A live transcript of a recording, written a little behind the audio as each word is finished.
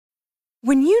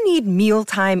When you need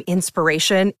mealtime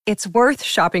inspiration, it's worth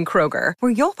shopping Kroger,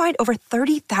 where you'll find over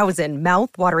 30,000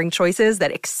 mouth-watering choices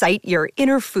that excite your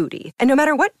inner foodie. And no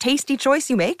matter what tasty choice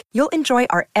you make, you'll enjoy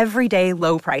our everyday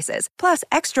low prices, plus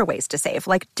extra ways to save,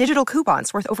 like digital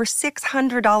coupons worth over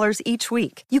 $600 each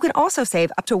week. You can also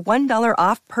save up to $1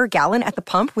 off per gallon at the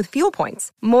pump with fuel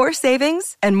points. More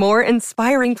savings and more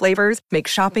inspiring flavors make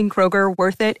shopping Kroger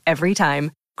worth it every time.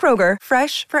 Kroger,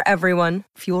 fresh for everyone.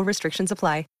 Fuel restrictions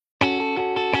apply.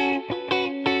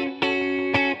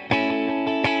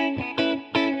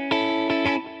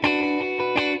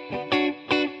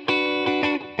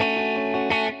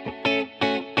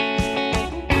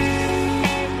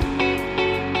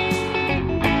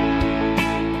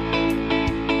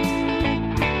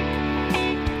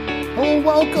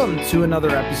 Welcome to another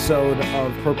episode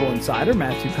of Purple Insider.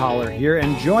 Matthew Collar here,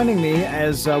 and joining me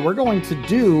as we're going to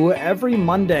do every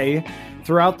Monday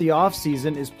throughout the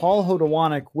offseason is Paul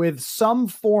Hodowanik with some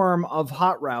form of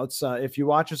Hot Routes. If you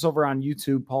watch us over on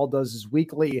YouTube, Paul does his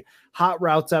weekly Hot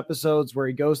Routes episodes where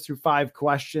he goes through 5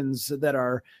 questions that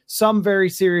are some very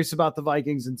serious about the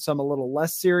Vikings and some a little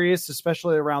less serious,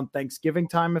 especially around Thanksgiving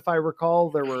time. If I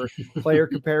recall, there were player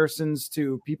comparisons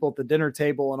to people at the dinner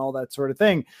table and all that sort of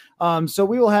thing. So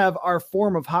we will have our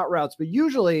form of Hot Routes, but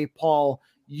usually, Paul,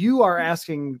 you are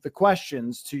asking the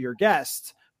questions to your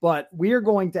guest. But we are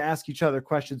going to ask each other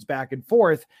questions back and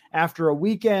forth after a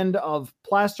weekend of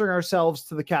plastering ourselves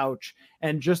to the couch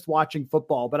and just watching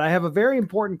football. But I have a very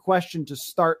important question to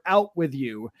start out with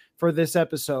you for this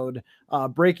episode,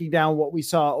 breaking down what we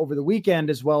saw over the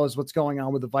weekend, as well as what's going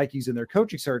on with the Vikings in their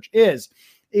coaching search.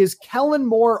 Is Kellen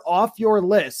Moore off your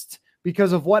list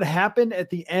because of what happened at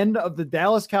the end of the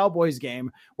Dallas Cowboys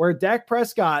game, where Dak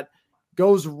Prescott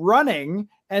goes running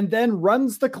and then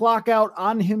runs the clock out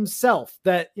on himself?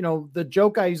 That, you know, the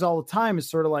joke I use all the time is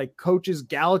sort of like coaches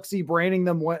galaxy braining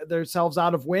themselves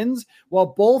out of wins. Well,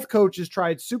 both coaches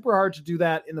tried super hard to do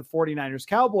that in the 49ers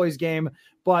Cowboys game,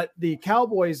 but the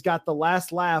Cowboys got the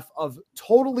last laugh of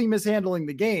totally mishandling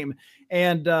the game.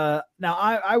 And now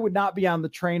I would not be on the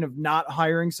train of not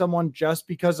hiring someone just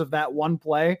because of that one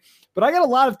play, but I got a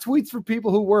lot of tweets from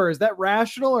people who were. Is that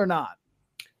rational or not?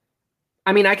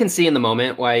 I mean, I can see in the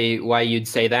moment why you'd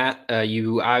say that.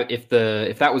 If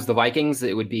that was the Vikings,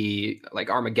 it would be like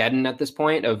Armageddon at this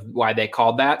point of why they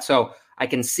called that. So I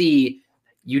can see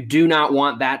you do not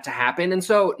want that to happen. And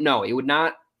so, no, it would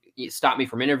not stop me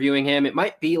from interviewing him. It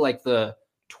might be like the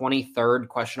 23rd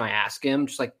question I ask him,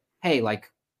 just like, hey,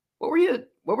 like, what were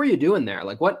you doing there?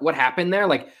 Like, what happened there?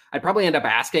 Like, I'd probably end up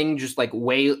asking just like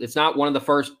it's not one of the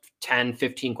first 10,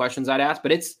 15 questions I'd ask,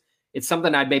 but it's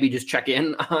something I'd maybe just check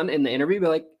in on in the interview. Be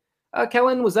like,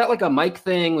 Kellen, was that like a Mike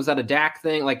thing? Was that a Dak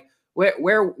thing? Like,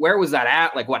 where was that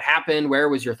at? Like, what happened? Where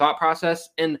was your thought process?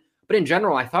 But in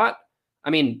general, I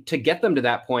mean, to get them to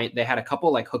that point, they had a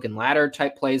couple like hook and ladder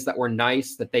type plays that were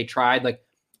nice that they tried. Like,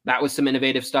 that was some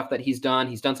innovative stuff that he's done.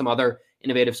 He's done some other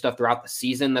innovative stuff throughout the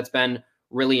season that's been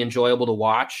really enjoyable to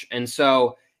watch. And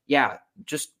so, yeah,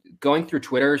 just going through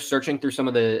Twitter, searching through some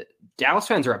of the Dallas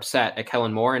fans are upset at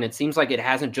Kellen Moore. And it seems like it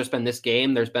hasn't just been this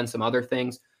game. There's been some other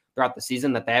things throughout the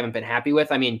season that they haven't been happy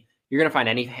with. I mean, you're going to find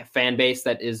any fan base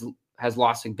that has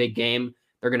lost a big game.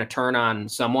 They're going to turn on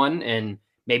someone, and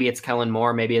maybe it's Kellen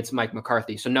Moore, maybe it's Mike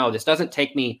McCarthy. So no, this doesn't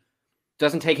take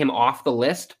him off the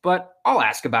list, but I'll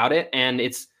ask about it. And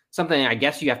it's something I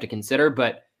guess you have to consider.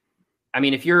 But I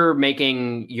mean, if you're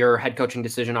making your head coaching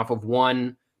decision off of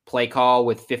one play call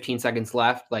with 15 seconds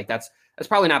left, like that's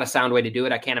probably not a sound way to do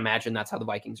it. I can't imagine that's how the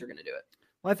Vikings are going to do it.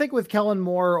 Well, I think with Kellen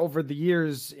Moore over the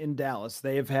years in Dallas,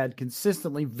 they have had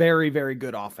consistently very, very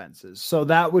good offenses. So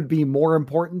that would be more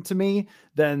important to me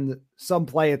than some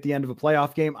play at the end of a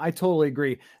playoff game. I totally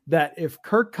agree that if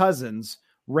Kirk Cousins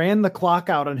ran the clock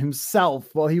out on himself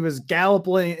while he was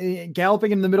galloping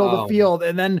in the middle of the field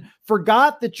and then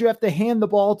forgot that you have to hand the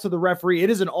ball to the referee, it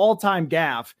is an all-time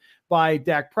gaffe by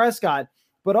Dak Prescott.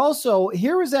 But also,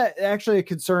 here was actually a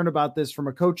concern about this from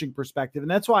a coaching perspective,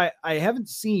 and that's why I haven't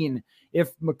seen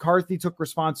if McCarthy took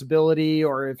responsibility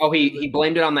or if... Oh, he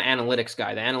blamed it on the analytics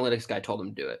guy. The analytics guy told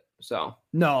him to do it. So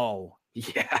no.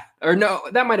 Yeah. Or no,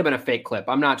 that might have been a fake clip.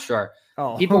 I'm not sure.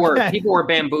 Oh, people were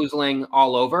bamboozling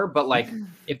all over, but like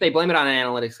if they blame it on an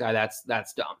analytics guy,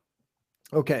 that's dumb.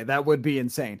 Okay, that would be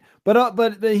insane. But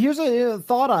here's a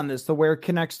thought on this, to where it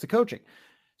connects to coaching.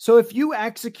 So if you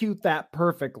execute that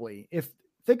perfectly,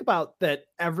 think about that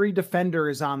every defender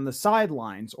is on the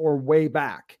sidelines or way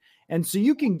back. And so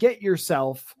you can get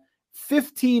yourself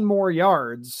 15 more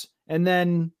yards and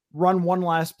then run one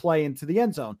last play into the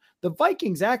end zone. The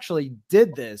Vikings actually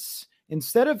did this.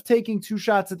 Instead of taking 2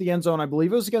 shots at the end zone, I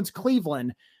believe it was against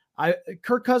Cleveland,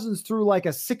 Kirk Cousins threw like a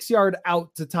 6-yard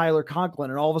out to Tyler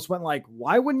Conklin, and all of us went like,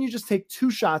 why wouldn't you just take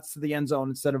 2 shots to the end zone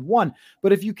instead of 1?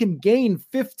 But if you can gain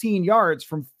 15 yards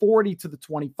from 40 to the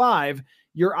 25,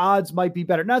 your odds might be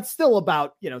better. Now it's still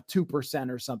about, 2%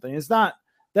 or something. It's not,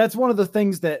 that's one of the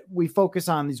things that we focus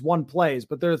on, these one plays,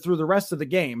 but they're through the rest of the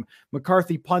game.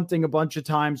 McCarthy punting a bunch of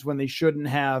times when they shouldn't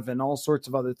have, and all sorts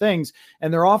of other things.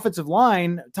 And their offensive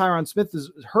line, Tyron Smith, is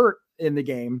hurt in the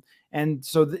game. And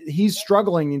so he's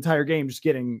struggling the entire game, just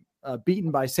getting beaten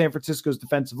by San Francisco's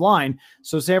defensive line.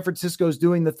 So San Francisco's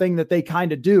doing the thing that they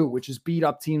kind of do, which is beat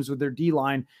up teams with their D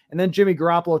line. And then Jimmy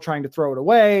Garoppolo trying to throw it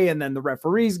away. And then the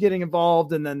referees getting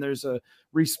involved. And then there's a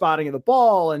respotting of the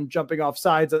ball and jumping off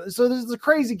sides. So this is a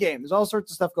crazy game. There's all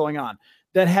sorts of stuff going on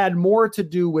that had more to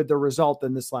do with the result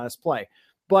than this last play.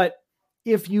 But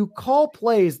if you call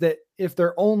plays that if they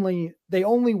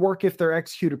only work if they're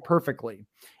executed perfectly,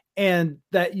 and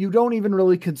that you don't even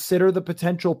really consider the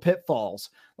potential pitfalls.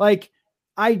 Like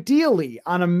ideally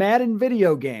on a Madden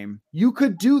video game, you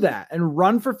could do that and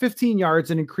run for 15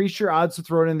 yards and increase your odds to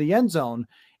throw it in the end zone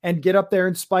and get up there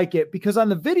and spike it, because on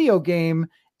the video game,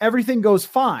 everything goes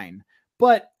fine.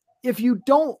 But if you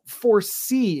don't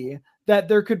foresee that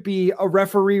there could be a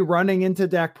referee running into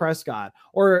Dak Prescott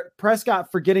or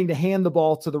Prescott forgetting to hand the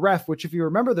ball to the ref, which if you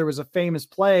remember, there was a famous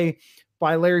play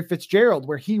by Larry Fitzgerald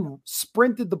where he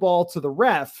sprinted the ball to the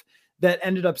ref that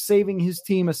ended up saving his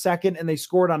team a second, and they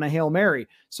scored on a Hail Mary.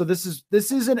 So this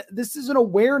is an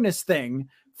awareness thing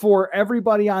for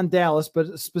everybody on Dallas,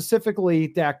 but specifically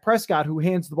Dak Prescott, who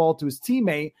hands the ball to his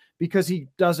teammate because he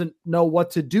doesn't know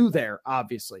what to do there,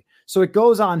 obviously. So it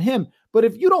goes on him. But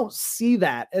if you don't see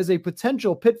that as a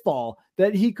potential pitfall,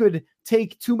 that he could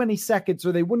take too many seconds,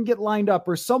 or they wouldn't get lined up,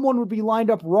 or someone would be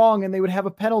lined up wrong and they would have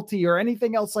a penalty or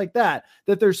anything else like that,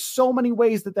 that there's so many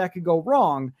ways that could go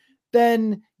wrong,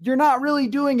 then you're not really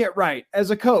doing it right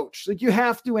as a coach. Like you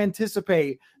have to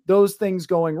anticipate those things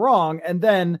going wrong. And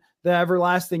then the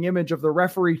everlasting image of the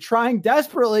referee trying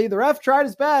desperately, the ref tried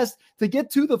his best to get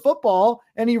to the football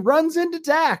and he runs into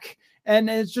Dak. And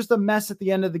it's just a mess at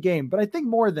the end of the game. But I think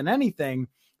more than anything,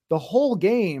 the whole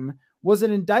game was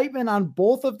an indictment on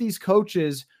both of these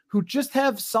coaches who just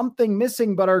have something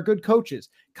missing but are good coaches.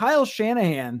 Kyle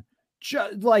Shanahan,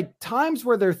 like times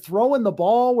where they're throwing the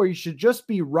ball where you should just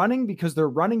be running because they're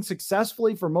running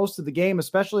successfully for most of the game,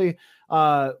 especially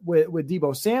with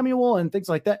Deebo Samuel and things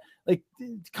like that. Like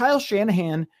Kyle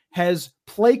Shanahan has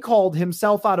play called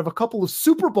himself out of a couple of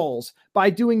Super Bowls by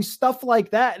doing stuff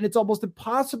like that. And it's almost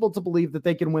impossible to believe that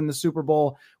they can win the Super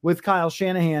Bowl with Kyle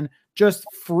Shanahan just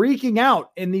freaking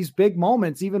out in these big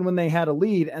moments, even when they had a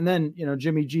lead. And then,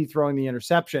 Jimmy G throwing the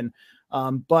interception.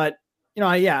 But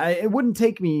it wouldn't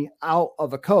take me out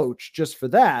of a coach just for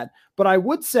that. But I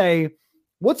would say,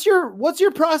 what's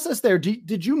your process there?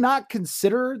 Did you not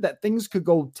consider that things could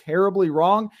go terribly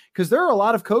wrong? Because there are a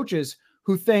lot of coaches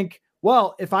who think,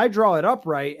 well, if I draw it up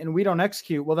right and we don't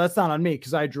execute, well, that's not on me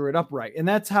because I drew it up right. And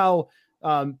that's how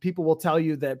people will tell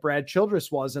you that Brad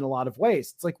Childress was in a lot of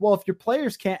ways. It's like, well, if your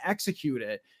players can't execute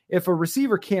it, if a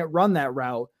receiver can't run that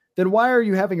route, then why are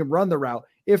you having him run the route?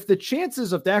 If the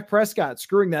chances of Dak Prescott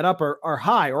screwing that up are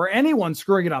high, or anyone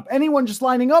screwing it up, anyone just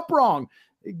lining up wrong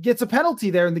gets a penalty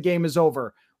there and the game is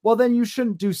over, well, then you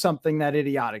shouldn't do something that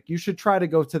idiotic. You should try to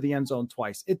go to the end zone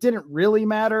twice. It didn't really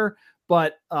matter,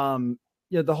 but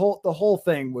the whole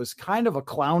thing was kind of a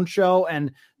clown show,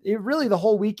 and the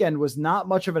whole weekend was not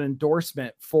much of an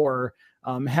endorsement for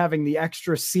having the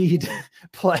extra seed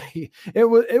play. It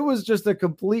was just a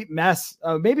complete mess.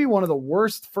 Maybe one of the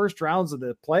worst first rounds of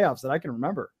the playoffs that I can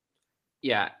remember.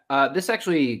 Yeah. This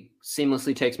actually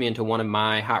seamlessly takes me into one of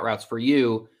my hot routes for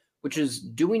you, which is,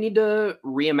 do we need to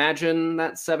reimagine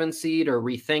that 7 seed or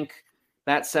rethink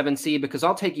that 7 seed? Because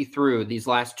I'll take you through these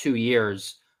last 2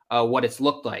 years, what it's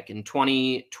looked like. In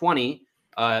 2020,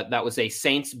 that was a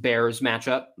Saints-Bears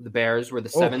matchup. The Bears were the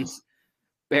seventh.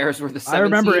 Bears were the 7th. I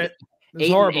remember seed. it. It was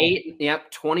horrible. 8,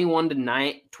 yep,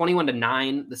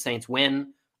 21-9, the Saints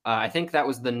win. I think that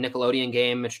was the Nickelodeon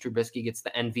game. Mitch Trubisky gets the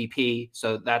MVP,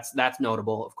 so that's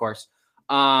notable, of course.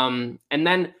 And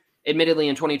then, admittedly,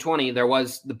 in 2020, there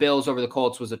was the Bills over the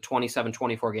Colts was a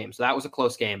 27-24 game, so that was a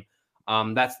close game.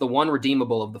 That's the one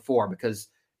redeemable of the 4, because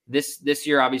this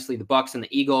year, obviously, the Bucs and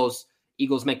the Eagles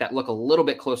make that look a little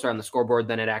bit closer on the scoreboard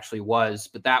than it actually was,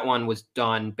 but that one was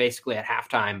done basically at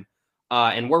halftime.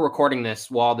 And we're recording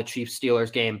this while the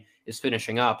Chiefs-Steelers game is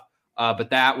finishing up. But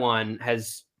that one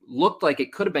has looked like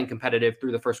it could have been competitive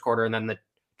through the first quarter, and then the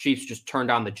Chiefs just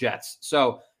turned on the Jets.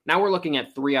 So now we're looking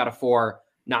at 3 out of 4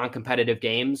 non-competitive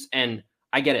games. And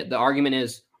I get it. The argument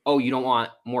is, oh, you don't want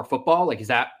more football? Like, is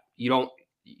that you don't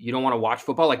want to watch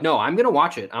football? Like, no, I'm going to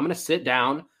watch it. I'm going to sit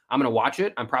down. I'm going to watch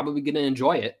it. I'm probably going to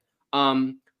enjoy it.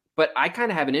 But I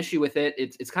kind of have an issue with it.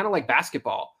 It's kind of like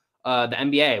basketball, the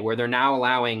NBA, where they're now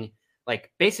allowing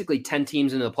like basically 10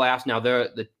 teams into the playoffs. Now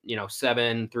the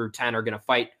 7 through 10 are going to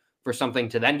fight for something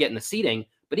to then get in the seeding.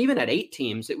 But even at 8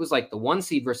 teams, it was like the 1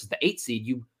 seed versus the 8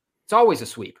 seed. It's always a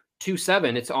sweep.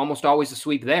 2-7, it's almost always a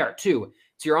sweep there too.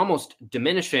 So you're almost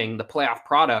diminishing the playoff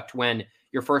product when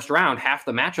your first round, half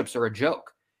the matchups are a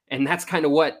joke. And that's kind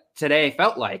of what today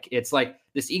felt like. It's like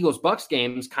this Eagles-Bucks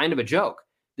game is kind of a joke.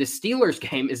 This Steelers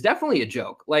game is definitely a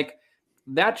joke. Like,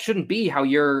 that shouldn't be how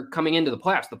you're coming into the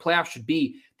playoffs. The playoffs should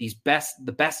be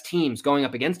the best teams going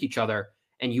up against each other,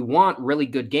 and you want really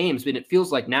good games. But it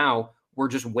feels like now we're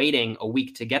just waiting a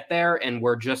week to get there, and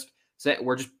we're just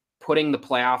putting the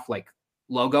playoff like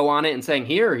logo on it and saying,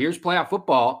 here's playoff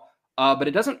football. But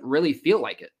it doesn't really feel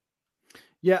like it.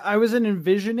 Yeah, I was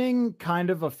envisioning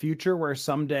kind of a future where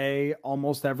someday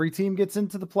almost every team gets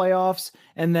into the playoffs,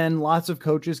 and then lots of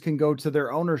coaches can go to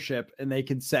their ownership and they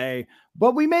can say,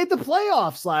 but we made the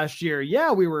playoffs last year.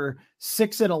 Yeah, we were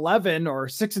 6-11 or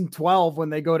 6-12 when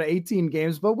they go to 18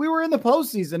 games, but we were in the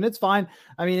postseason. It's fine.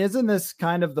 I mean, isn't this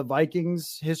kind of the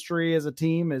Vikings history as a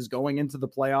team, is going into the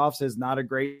playoffs is not a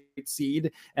great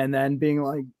seed and then being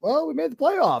like, well, we made the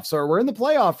playoffs, or we're in the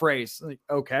playoff race. Like,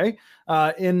 okay.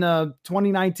 In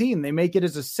 2019, they make it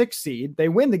as a 6 seed. They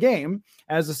win the game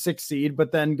as a 6 seed,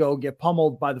 but then go get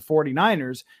pummeled by the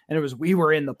 49ers. And it was, we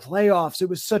were in the playoffs. It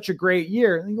was such a great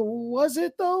year. And you go, was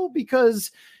it though?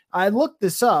 Because I looked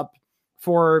this up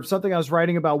for something I was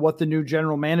writing about what the new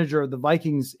general manager of the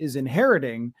Vikings is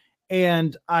inheriting.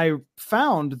 And I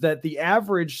found that the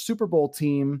average Super Bowl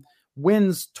team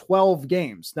wins 12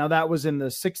 games. Now that was in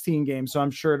the 16 games, so I'm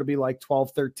sure it'll be like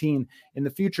 12, 13 in the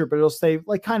future, but it'll stay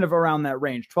like kind of around that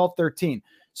range, 12, 13.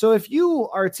 So if you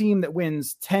are a team that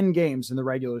wins 10 games in the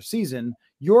regular season,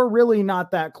 you're really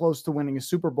not that close to winning a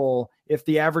Super Bowl if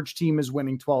the average team is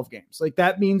winning 12 games. Like,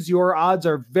 that means your odds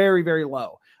are very, very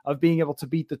low of being able to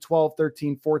beat the 12,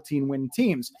 13, 14 win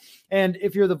teams. And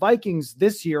if you're the Vikings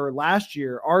this year or last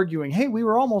year arguing, hey, we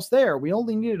were almost there, we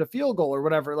only needed a field goal or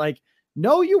whatever, like,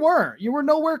 no, you weren't. You were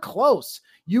nowhere close.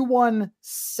 You won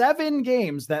 7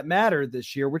 games that mattered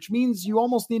this year, which means you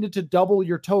almost needed to double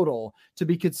your total to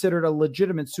be considered a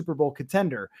legitimate Super Bowl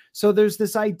contender. So there's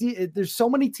this idea, there's so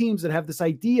many teams that have this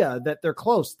idea that they're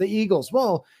close. The Eagles,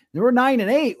 well, they were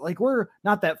 9-8. Like, we're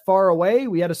not that far away.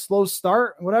 We had a slow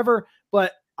start, whatever.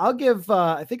 But I'll give,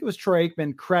 I think it was Troy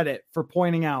Aikman, credit for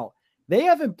pointing out they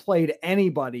haven't played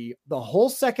anybody the whole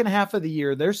second half of the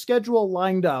year. Their schedule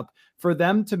lined up for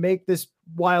them to make this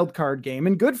wild card game.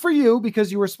 And good for you, because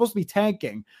you were supposed to be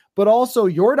tanking, but also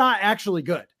you're not actually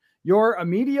good. You're a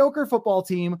mediocre football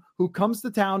team who comes to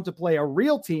town to play a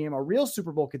real team, a real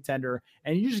Super Bowl contender,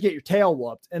 and you just get your tail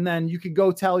whooped. And then you can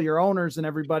go tell your owners and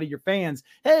everybody, your fans,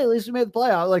 hey, at least we made the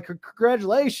playoff. Like,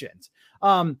 congratulations.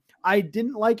 I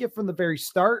didn't like it from the very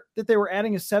start that they were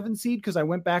adding a 7 seed, because I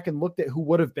went back and looked at who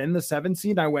would have been the 7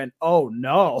 seed. And I went, oh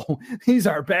no, these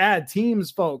are bad teams,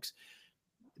 folks.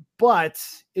 But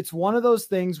it's one of those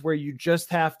things where you just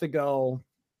have to go,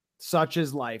 such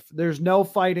is life. There's no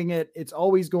fighting it. It's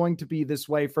always going to be this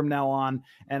way from now on.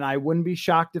 And I wouldn't be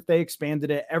shocked if they expanded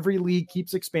it. Every league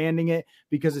keeps expanding it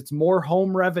because it's more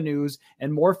home revenues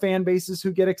and more fan bases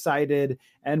who get excited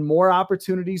and more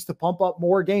opportunities to pump up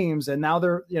more games. And now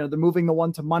they're moving the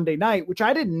one to Monday night, which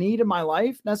I didn't need in my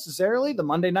life necessarily, the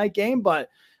Monday night game, but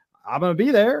I'm going to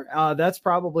be there. That's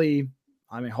probably,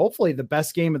 hopefully the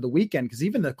best game of the weekend, because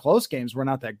even the close games were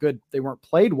not that good. They weren't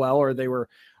played well, or they were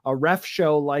a ref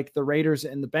show like the Raiders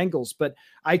and the Bengals. But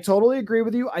I totally agree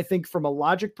with you. I think from a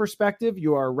logic perspective,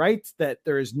 you are right that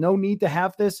there is no need to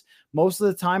have this. Most of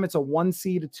the time it's a 1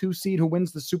 seed, a 2 seed who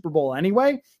wins the Super Bowl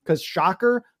anyway, because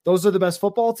shocker, those are the best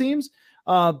football teams.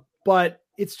 But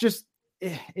it's just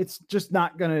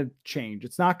not going to change.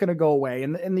 It's not going to go away.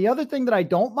 And the other thing that I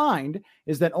don't mind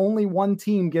is that only one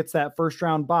team gets that first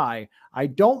round bye. I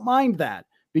don't mind that,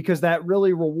 because that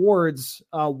really rewards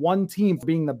one team for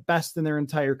being the best in their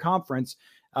entire conference.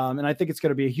 And I think it's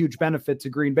going to be a huge benefit to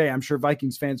Green Bay. I'm sure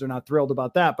Vikings fans are not thrilled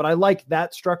about that, but I like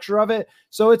that structure of it.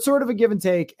 So it's sort of a give and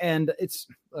take, and it's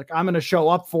like, I'm going to show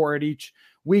up for it each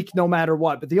week, no matter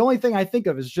what. But the only thing I think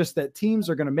of is just that teams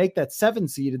are going to make that 7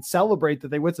 seed and celebrate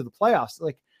that they went to the playoffs.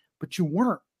 Like, but you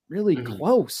weren't really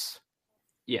close.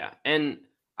 Yeah. And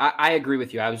I agree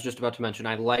with you. I was just about to mention,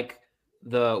 I like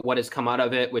what has come out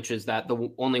of it, which is that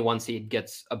the only 1 seed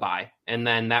gets a bye, and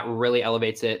then that really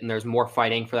elevates it. And there's more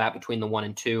fighting for that between the 1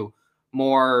 and 2,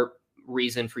 more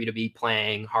reason for you to be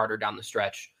playing harder down the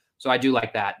stretch. So I do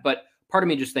like that. But part of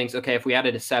me just thinks, okay, if we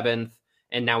added a 7th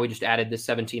and now we just added this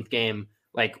 17th game,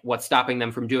 like, what's stopping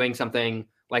them from doing something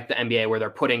like the NBA where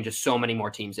they're putting just so many more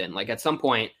teams in. Like at some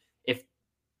point, if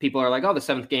people are like, oh, the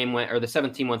seventh game went, or the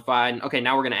seventh team went fine, okay,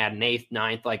 now we're going to add an eighth,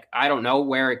 ninth. Like, I don't know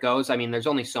where it goes. I mean, there's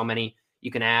only so many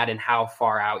you can add and how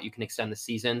far out you can extend the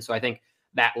season. So I think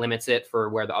that limits it for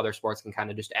where the other sports can kind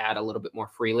of just add a little bit more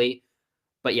freely.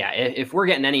 But yeah, if we're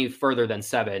getting any further than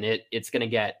 7, it's going to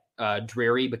get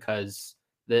dreary because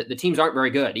the teams aren't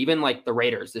very good. Even like the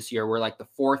Raiders this year were like the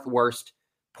 4th worst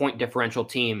point differential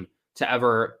team to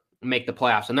ever make the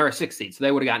playoffs. And they're a 6th seed, so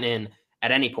they would have gotten in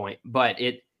at any point. But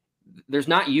there's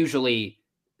not usually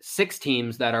 6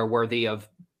 teams that are worthy of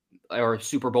or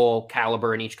Super Bowl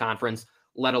caliber in each conference,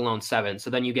 let alone 7. So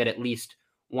then you get at least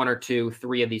 1 or 2,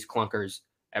 3 of these clunkers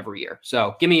every year.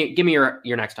 So give me your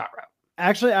next top route.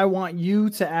 Actually, I want you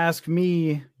to ask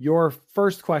me your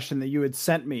first question that you had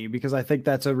sent me because I think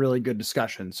that's a really good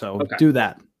discussion. So do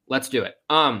that. Let's do it.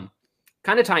 Kind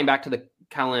of tying back to the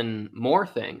Kellen Moore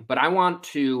thing, but I want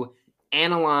to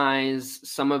analyze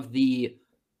some of the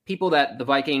people that the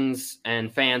Vikings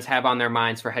and fans have on their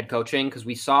minds for head coaching, because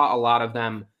we saw a lot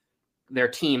of their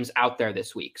teams out there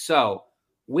this week. So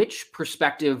which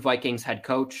prospective Vikings head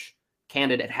coach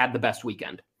candidate had the best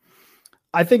weekend?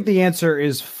 I think the answer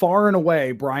is far and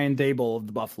away Brian Daboll of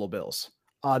the Buffalo Bills.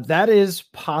 That is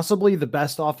possibly the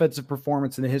best offensive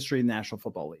performance in the history of the National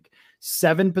Football League.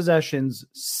 7 possessions,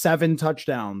 7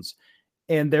 touchdowns,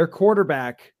 and their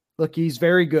quarterback, look, he's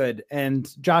very good. And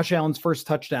Josh Allen's first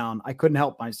touchdown, I couldn't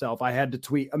help myself. I had to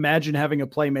tweet, imagine having a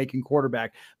playmaking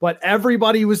quarterback, but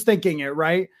everybody was thinking it,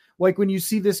 right? Like when you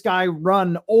see this guy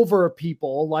run over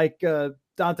people like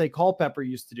Dante Culpepper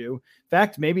used to do. In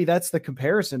fact, maybe that's the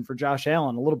comparison for Josh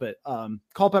Allen a little bit.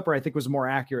 Culpepper, I think, was a more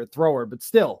accurate thrower, but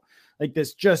still, like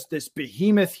this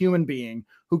behemoth human being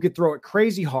who could throw it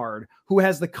crazy hard, who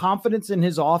has the confidence in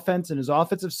his offense and his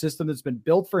offensive system that's been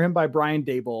built for him by Brian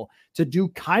Daboll to do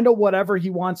kind of whatever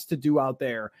he wants to do out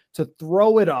there, to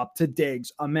throw it up to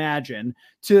Diggs, imagine,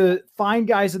 to find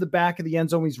guys at the back of the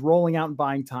end zone. He's rolling out and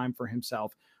buying time for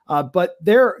himself. But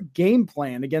their game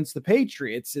plan against the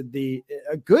Patriots,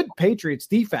 a good Patriots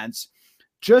defense,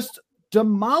 just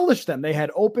demolished them. They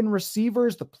had open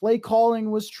receivers. The play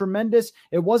calling was tremendous.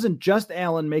 It wasn't just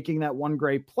Allen making that one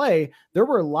great play. There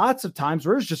were lots of times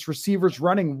where it was just receivers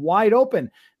running wide open.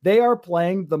 They are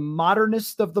playing the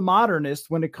modernist of the modernist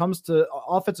when it comes to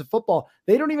offensive football.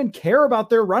 They don't even care about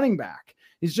their running back.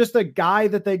 He's just a guy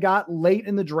that they got late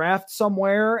in the draft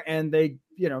somewhere, and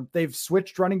they've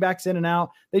switched running backs in and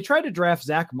out. They tried to draft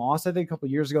Zach Moss, I think, a couple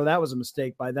of years ago. That was a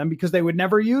mistake by them because they would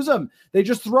never use him. They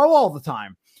just throw all the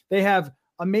time. They have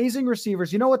amazing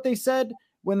receivers. You know what they said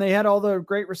when they had all the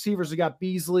great receivers? We got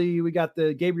Beasley. We got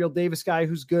the Gabriel Davis guy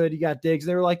who's good. You got Diggs.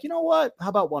 They were like, you know what? How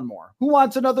about one more? Who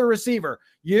wants another receiver?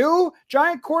 You?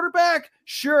 Giant quarterback?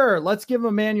 Sure. Let's give him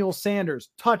Emmanuel Sanders.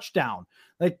 Touchdown.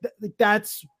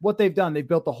 That's what they've done. They've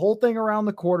built the whole thing around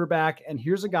the quarterback, and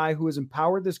here's a guy who has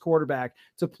empowered this quarterback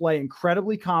to play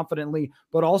incredibly confidently,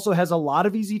 but also has a lot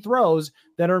of easy throws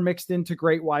that are mixed into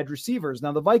great wide receivers.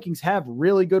 Now, the Vikings have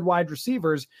really good wide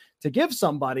receivers to give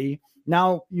somebody.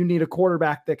 Now you need a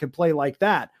quarterback that can play like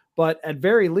that. But at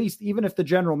very least, even if the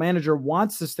general manager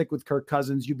wants to stick with Kirk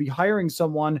Cousins, you'd be hiring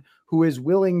someone who is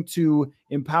willing to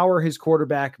empower his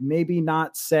quarterback, maybe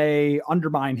not say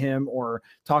undermine him or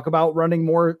talk about running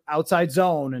more outside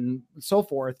zone and so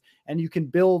forth. And you can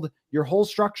build your whole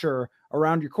structure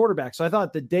around your quarterback. So I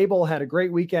thought that Daboll had a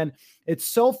great weekend. It's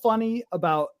so funny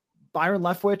about Byron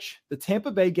Leftwich. The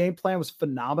Tampa Bay game plan was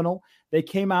phenomenal. They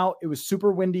came out. It was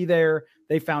super windy there.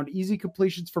 They found easy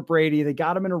completions for Brady. They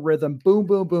got him in a rhythm. Boom,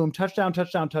 boom, boom. Touchdown,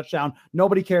 touchdown, touchdown.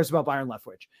 Nobody cares about Byron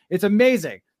Leftwich. It's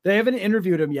amazing. They haven't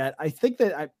interviewed him yet.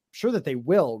 I'm sure that they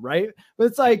will, right? But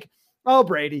it's like, oh,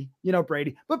 Brady.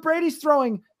 But Brady's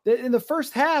throwing in the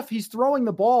first half. He's throwing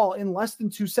the ball in less than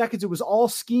 2 seconds. It was all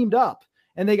schemed up.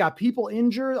 And they got people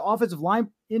injured, offensive line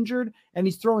injured, and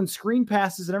he's throwing screen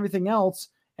passes and everything else.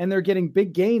 And they're getting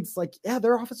big gains. Like, yeah,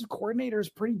 their offensive coordinator is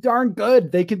pretty darn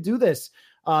good. They can do this.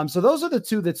 So those are the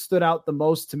two that stood out the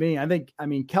most to me.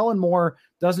 Kellen Moore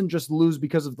doesn't just lose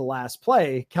because of the last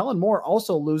play. Kellen Moore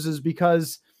also loses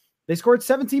because they scored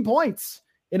 17 points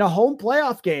in a home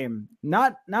playoff game.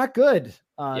 Not good.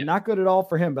 Not good at all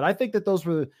for him. But I think that those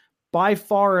were by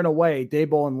far and away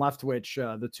Daboll and Leftwich,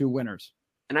 the two winners.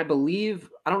 And I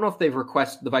don't know if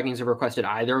the Vikings have requested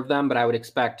either of them, but I would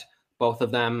expect both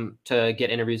of them to get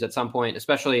interviews at some point,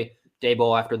 especially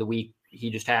Daboll after the week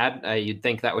he just had. You'd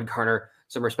think that would garner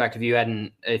some respect if you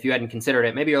hadn't considered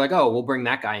it. Maybe you're like, oh, we'll bring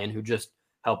that guy in who just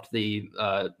helped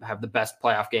have the best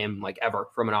playoff game like ever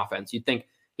from an offense. You'd think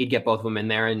he'd get both of them in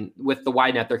there. And with the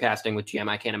wide net they're casting with GM,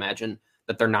 I can't imagine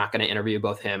that they're not going to interview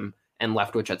both him and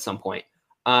Leftwich at some point.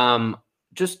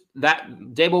 just that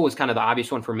Daboll was kind of the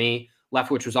obvious one for me.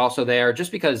 Leftwich was also there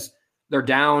just because they're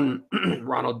down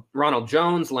Ronald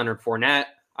Jones, Leonard Fournette,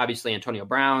 obviously Antonio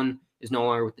Brown is no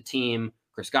longer with the team.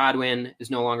 Chris Godwin is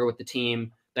no longer with the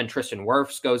team. Then Tristan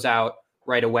Wirfs goes out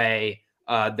right away.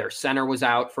 Their center was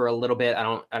out for a little bit. I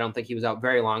don't think he was out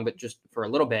very long, but just for a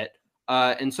little bit.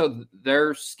 And so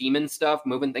they're scheming stuff,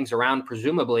 moving things around,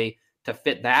 presumably to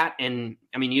fit that. And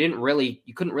I mean, you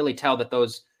couldn't really tell that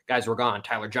those guys were gone.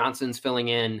 Tyler Johnson's filling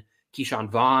in. Keyshawn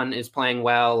Vaughn is playing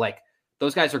well. Like,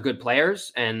 those guys are good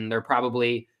players, and they're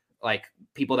probably like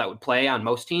people that would play on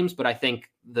most teams. But I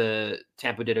think the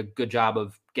Tampa did a good job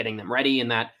of getting them ready, and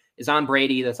that is on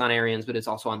Brady, that's on Arians, but it's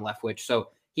also on Leftwich. So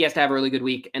he has to have a really good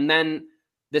week. And then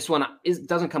this one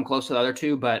doesn't come close to the other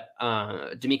two, but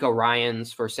D'Amico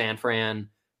Ryans for San Fran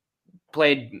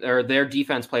their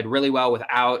defense played really well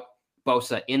without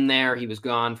Bosa in there. He was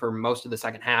gone for most of the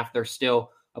second half. They're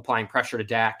still applying pressure to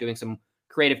Dak, doing some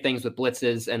creative things with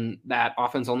blitzes, and that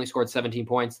offense only scored 17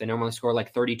 points. They normally score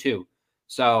like 32.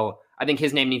 So I think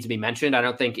his name needs to be mentioned. I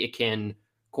don't think it can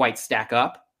quite stack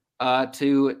up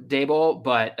to Daboll,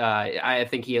 but I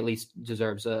think he at least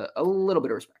deserves a little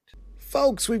bit of respect.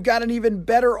 Folks, we've got an even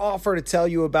better offer to tell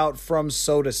you about from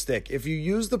SodaStick. If you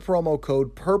use the promo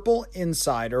code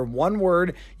PurpleInsider, one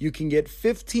word, you can get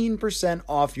 15%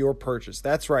 off your purchase.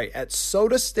 That's right, at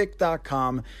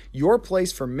sodastick.com, your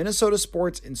place for Minnesota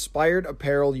sports-inspired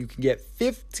apparel. You can get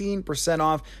 15%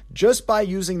 off just by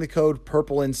using the code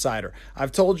PurpleInsider.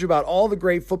 I've told you about all the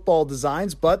great football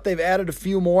designs, but they've added a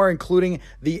few more, including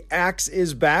the Axe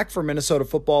is Back for Minnesota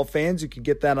football fans. You can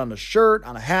get that on a shirt,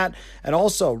 on a hat, and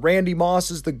also Randy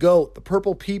Moss is the GOAT, the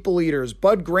Purple People Eaters,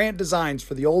 Bud Grant designs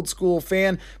for the old school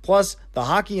fan, plus the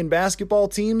hockey and basketball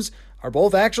teams are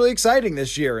both actually exciting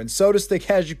this year, and SodaStick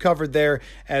has you covered there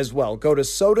as well. Go to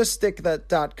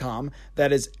sodastick.com,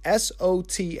 that is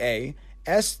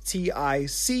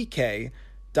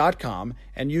SOTASTICK.com,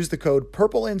 and use the code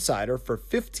PurpleInsider for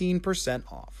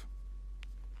 15% off.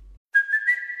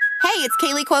 Hey, it's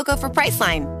Kaylee Cuoco for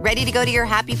Priceline. Ready to go to your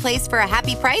happy place for a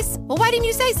happy price? Well, why didn't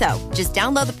you say so? Just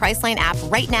download the Priceline app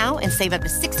right now and save up to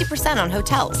 60% on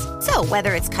hotels. So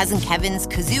whether it's Cousin Kevin's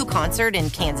Kazoo Concert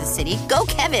in Kansas City, go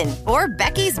Kevin, or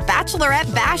Becky's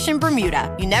Bachelorette Bash in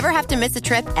Bermuda, you never have to miss a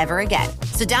trip ever again.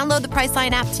 So download the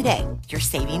Priceline app today. Your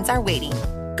savings are waiting.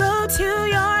 Go to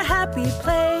your happy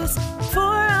place for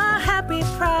a happy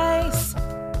price.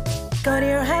 Go to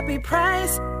your happy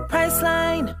price,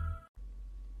 Priceline.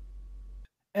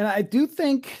 And I do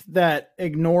think that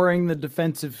ignoring the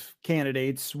defensive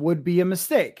candidates would be a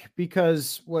mistake,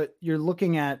 because what you're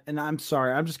looking at, and I'm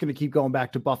sorry, I'm just going to keep going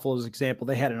back to Buffalo's example.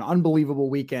 They had an unbelievable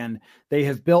weekend. They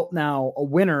have built now a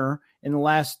winner in the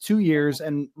last 2 years,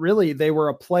 and really they were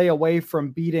a play away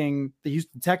from beating the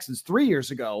Houston Texans 3 years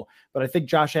ago. But I think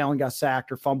Josh Allen got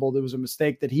sacked or fumbled. It was a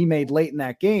mistake that he made late in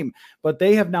that game. But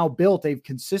they have now built a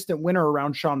consistent winner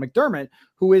around Sean McDermott,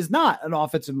 who is not an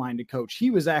offensive-minded coach. He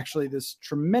was actually this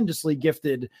tremendously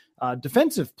gifted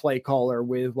defensive play caller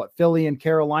with Philly and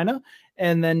Carolina.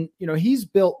 And then, he's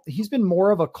been more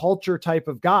of a culture type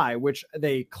of guy, which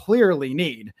they clearly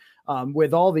need.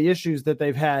 With all the issues that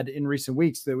they've had in recent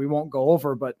weeks that we won't go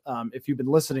over, but if you've been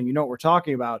listening, you know what we're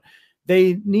talking about.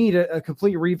 They need a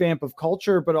complete revamp of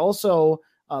culture, but also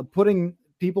putting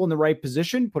people in the right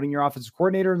position, putting your offensive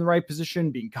coordinator in the right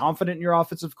position, being confident in your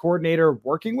offensive coordinator,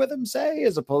 working with him, say,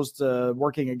 as opposed to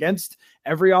working against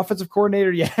every offensive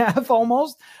coordinator you have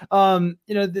almost.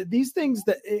 These things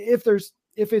that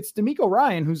if it's D'Amico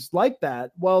Ryan who's like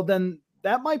that, well, then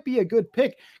that might be a good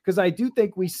pick, because I do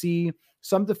think we see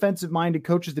some defensive-minded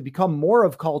coaches that become more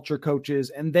of culture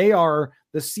coaches, and they are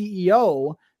the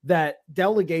CEO that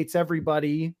delegates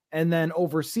everybody and then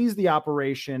oversees the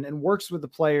operation and works with the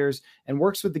players and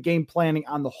works with the game planning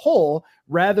on the whole,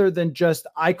 rather than just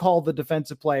I call the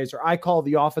defensive plays or I call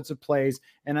the offensive plays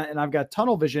and I've got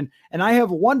tunnel vision. And I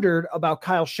have wondered about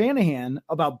Kyle Shanahan,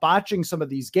 about botching some of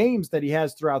these games that he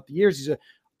has throughout the years. He's a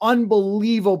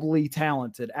unbelievably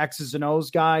talented X's and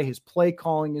O's guy. His play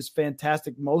calling is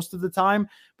fantastic most of the time,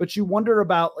 but you wonder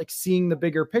about seeing the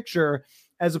bigger picture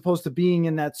as opposed to being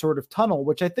in that sort of tunnel,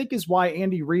 which I think is why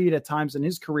Andy Reid at times in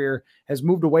his career has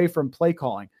moved away from play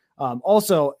calling.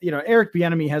 Also, Eric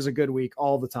Bieniemy has a good week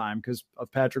all the time because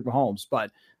of Patrick Mahomes, but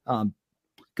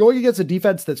going against a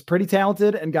defense that's pretty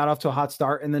talented and got off to a hot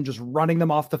start and then just running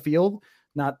them off the field,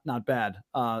 not bad.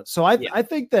 I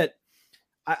think that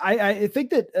I think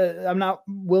that I'm not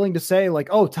willing to say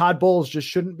Todd Bowles just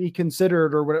shouldn't be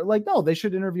considered or whatever. No, they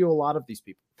should interview a lot of these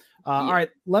people. All right,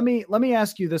 let me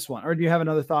ask you this one, or do you have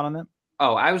another thought on that?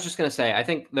 Oh, I was just going to say, I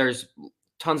think there's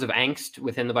tons of angst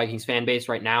within the Vikings fan base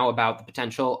right now about the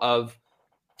potential of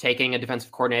taking a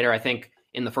defensive coordinator. I think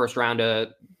in the first round,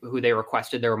 who they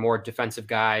requested, there were more defensive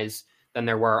guys than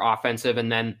there were offensive.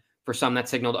 And then for some that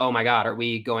signaled, oh my God, are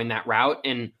we going that route?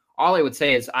 And all I would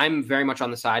say is I'm very much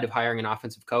on the side of hiring an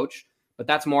offensive coach, but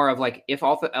that's more of like, if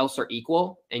all else are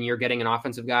equal and you're getting an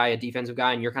offensive guy, a defensive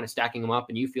guy, and you're kind of stacking them up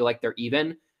and you feel like they're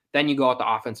even, then you go out the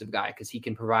offensive guy because he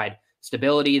can provide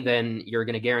stability. Then you're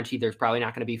going to guarantee there's probably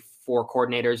not going to be 4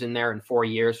 coordinators in there in 4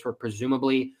 years for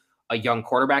presumably a young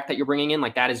quarterback that you're bringing in.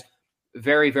 Like that is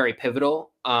very, very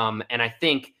pivotal. And I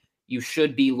think you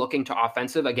should be looking to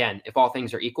offensive again, if all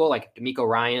things are equal, like if DeMeco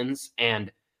Ryans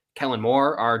and Kellen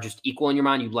Moore are just equal in your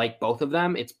mind, you like both of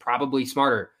them, it's probably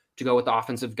smarter to go with the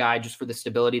offensive guy just for the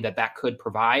stability that could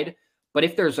provide. But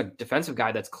if there's a defensive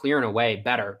guy that's clearing away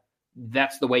better,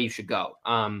 that's the way you should go.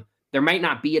 There might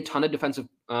not be a ton of defensive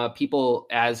people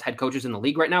as head coaches in the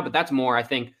league right now, but that's more, I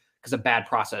think, because of bad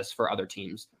process for other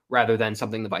teams rather than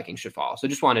something the Vikings should follow. So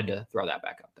just wanted to throw that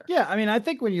back up there. Yeah. I mean, I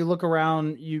think when you look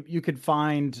around, you could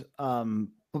find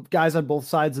guys on both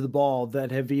sides of the ball that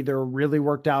have either really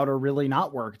worked out or really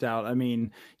not worked out. I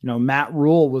mean, Matt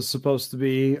Rule was supposed to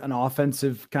be an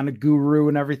offensive kind of guru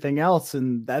and everything else,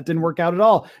 and that didn't work out at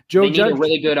all. They need a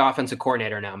really good offensive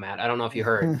coordinator now, Matt. I don't know if you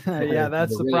heard. Yeah,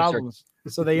 that's the really problem.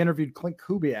 So they interviewed Clint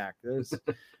Kubiak.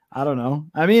 I don't know.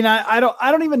 I mean, I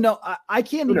don't even know. I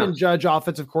can't even judge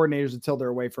offensive coordinators until they're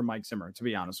away from Mike Zimmer, to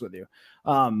be honest with you.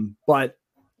 But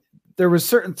there was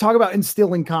certain talk about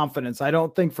instilling confidence. I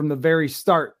don't think from the very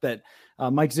start that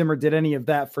Mike Zimmer did any of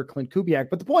that for Clint Kubiak.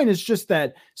 But the point is just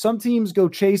that some teams go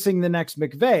chasing the next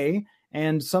McVay,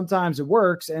 and sometimes it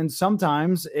works, and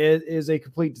sometimes it is a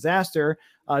complete disaster.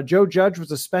 Joe Judge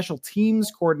was a special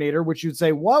teams coordinator, which you'd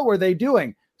say, what were they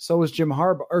doing? So was John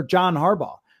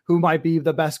Harbaugh, who might be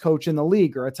the best coach in the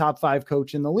league or a top 5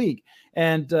 coach in the league.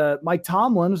 And Mike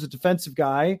Tomlin was a defensive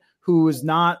guy who is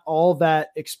not all that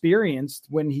experienced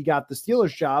when he got the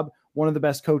Steelers job, one of the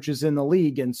best coaches in the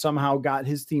league, and somehow got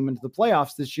his team into the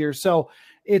playoffs this year. So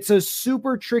it's a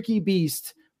super tricky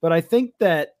beast, but I think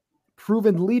that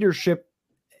proven leadership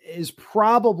is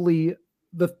probably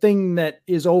the thing that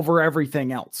is over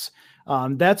everything else.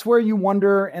 That's where you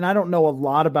wonder, and I don't know a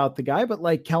lot about the guy, but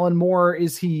like Kellen Moore,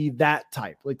 is he that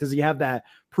type? Like, does he have that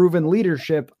proven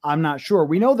leadership? I'm not sure.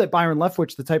 We know that Byron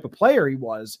Leftwich, the type of player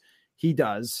he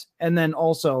does. And then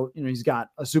also, he's got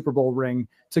a Super Bowl ring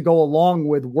to go along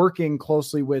with working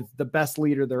closely with the best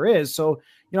leader there is. So,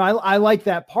 I like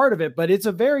that part of it, but it's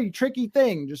a very tricky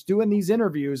thing, just doing these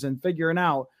interviews and figuring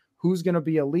out who's going to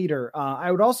be a leader.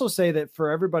 I would also say that for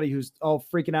everybody who's all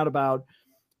freaking out about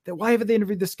that, why haven't they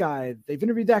interviewed this guy? They've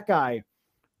interviewed that guy.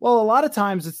 Well, a lot of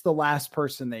times it's the last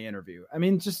person they interview. I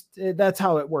mean, just that's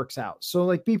how it works out. So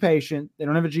like, be patient. They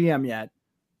don't have a GM yet.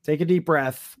 Take a deep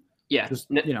breath. Yeah. Just,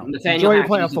 Nathaniel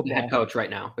Hackett is the head coach right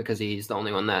now because he's the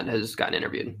only one that has gotten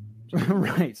interviewed.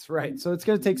 Right. So it's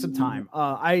going to take some time.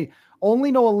 I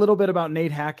only know a little bit about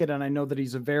Nate Hackett, and I know that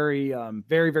he's a very,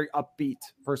 very, very upbeat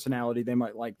personality. They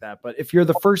might like that. But if you're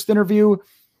the first interview,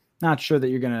 not sure that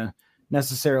you're going to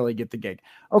necessarily get the gig.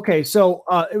 Okay, so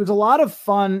it was a lot of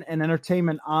fun and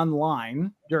entertainment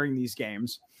online during these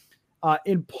games,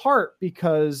 in part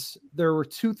because there were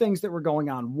 2 things that were going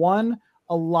on. One,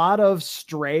 a lot of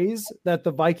strays that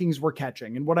the Vikings were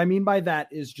catching. And what I mean by that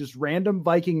is just random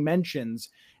Viking mentions.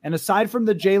 And aside from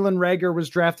the Jalen Reagor was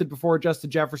drafted before Justin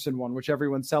Jefferson one, which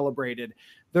everyone celebrated,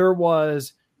 there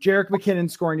was Jerick McKinnon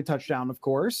scoring a touchdown, of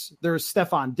course. There's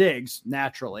Stephon Diggs,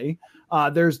 naturally.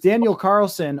 There's Daniel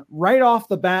Carlson right off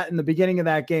the bat in the beginning of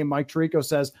that game. Mike Tirico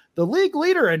says, the league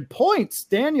leader in points,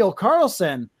 Daniel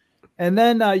Carlson. And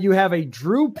then you have a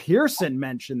Drew Pearson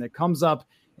mention that comes up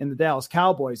in the Dallas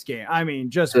Cowboys game. I mean,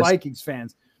 just Vikings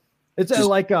fans. It's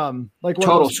like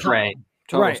total stray.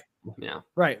 Right. Yeah.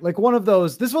 Right. Like one of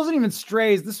those, this wasn't even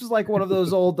strays. This was like one of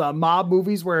those old mob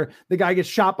movies where the guy gets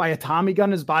shot by a Tommy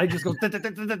gun. His body just goes like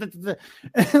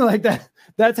that.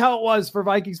 That's how it was for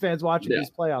Vikings fans watching these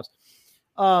playoffs.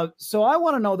 So I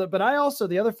want to know that, but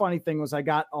the other funny thing was I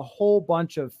got a whole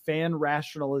bunch of fan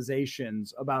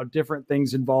rationalizations about different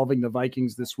things involving the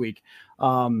Vikings this week.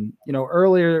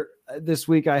 Earlier this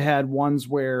week, I had ones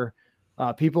where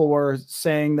people were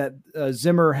saying that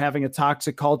Zimmer having a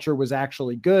toxic culture was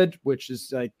actually good, which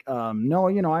is like, no,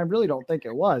 I really don't think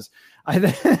it was. I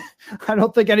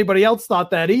don't think anybody else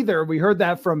thought that either. We heard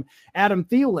that from Adam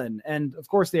Thielen and, of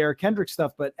course, the Eric Kendrick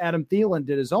stuff. But Adam Thielen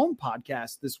did his own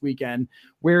podcast this weekend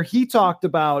where he talked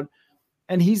about,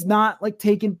 and he's not like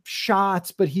taking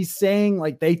shots, but he's saying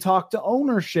like they talked to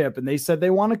ownership and they said they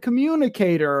want a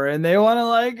communicator and they want to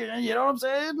like, you know what I'm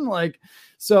saying? Like,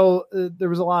 so there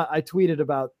was a lot I tweeted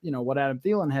about, what Adam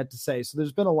Thielen had to say. So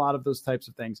there's been a lot of those types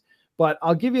of things, but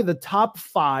I'll give you the top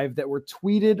 5 that were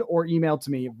tweeted or emailed to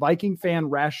me, Viking fan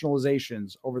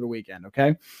rationalizations over the weekend.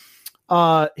 Okay.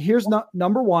 Here's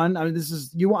number 1. I mean, this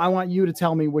is you. I want you to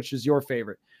tell me which is your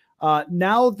favorite.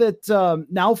 Now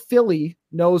Philly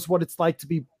knows what it's like to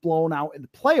be blown out in the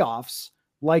playoffs,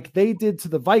 like they did to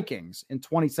the Vikings in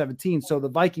 2017. So the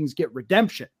Vikings get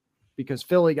redemption because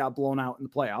Philly got blown out in the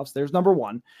playoffs. There's number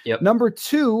 1. Yep. Number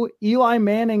 2, Eli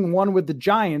Manning won with the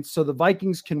Giants, so the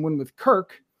Vikings can win with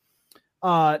Kirk.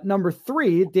 Number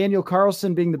 3, Daniel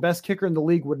Carlson being the best kicker in the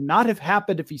league would not have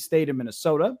happened if he stayed in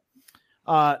Minnesota.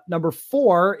 Number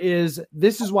 4 is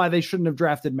this is why they shouldn't have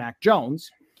drafted Mac Jones.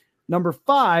 Number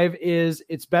 5 is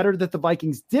it's better that the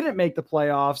Vikings didn't make the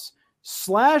playoffs /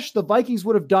 the Vikings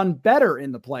would have done better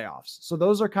in the playoffs. So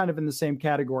those are kind of in the same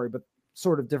category, but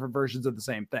sort of different versions of the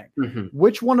same thing. Mm-hmm.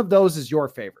 Which one of those is your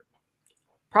favorite?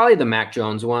 Probably the Mac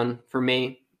Jones one for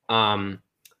me. Why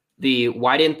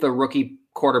didn't the rookie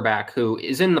quarterback who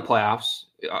is in the playoffs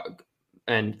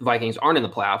and the Vikings aren't in the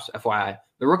playoffs, FYI,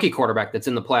 the rookie quarterback that's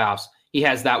in the playoffs, he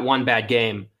has that one bad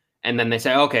game. And then they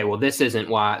say, okay, well, this is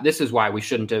why we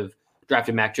shouldn't have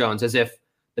drafted Mac Jones, as if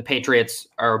the Patriots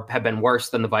have been worse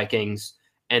than the Vikings.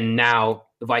 And now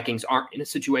the Vikings aren't in a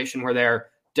situation where they're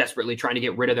desperately trying to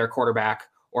get rid of their quarterback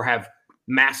or have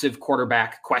massive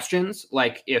quarterback questions.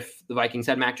 Like if the Vikings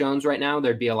had Mac Jones right now,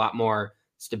 there'd be a lot more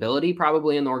stability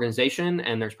probably in the organization.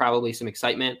 And there's probably some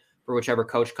excitement for whichever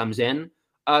coach comes in.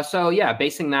 So yeah,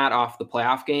 basing that off the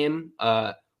playoff game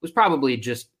was probably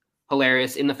just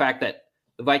hilarious in the fact that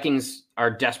the Vikings are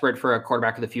desperate for a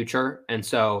quarterback of the future. And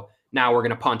so now we're going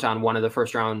to punt on one of the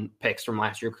first round picks from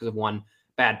last year because of one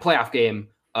bad playoff game.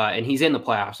 And he's in the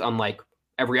playoffs, unlike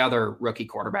every other rookie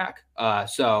quarterback.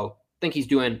 So I think he's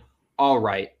doing all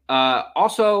right.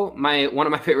 Also, one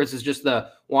of my favorites is just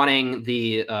wanting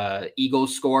the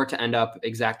Eagles score to end up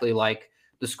exactly like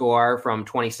the score from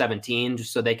 2017,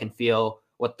 just so they can feel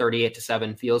what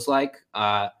 38-7 feels like.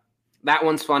 That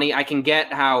one's funny. I can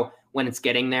get how when it's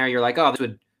getting there, you're like, oh, this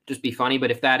would just be funny.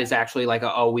 But if that is actually like,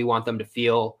 we want them to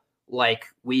feel like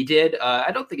we did,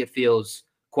 I don't think it feels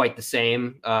quite the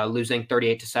same. Losing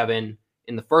 38-7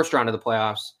 in the first round of the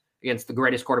playoffs against the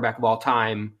greatest quarterback of all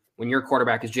time, when your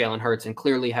quarterback is Jalen Hurts and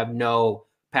clearly have no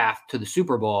path to the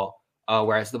Super Bowl,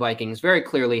 whereas the Vikings very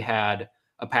clearly had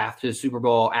a path to the Super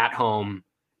Bowl at home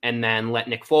and then let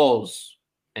Nick Foles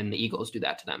and the Eagles do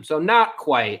that to them. So not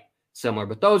quite similar,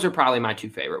 but those are probably my 2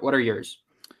 favorite. What are yours?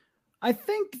 I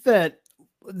think that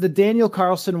the Daniel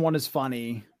Carlson one is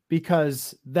funny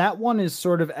because that one is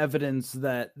sort of evidence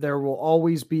that there will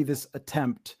always be this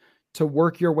attempt to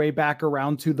work your way back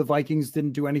around to the Vikings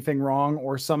didn't do anything wrong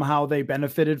or somehow they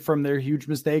benefited from their huge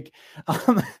mistake.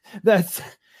 That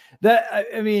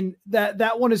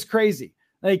one is crazy.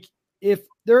 Like if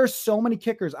there are so many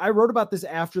kickers, I wrote about this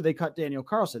after they cut Daniel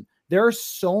Carlson. There are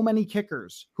so many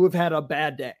kickers who have had a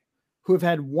bad day, who have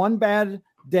had one bad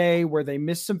day where they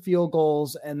missed some field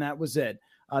goals and that was it.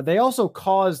 They also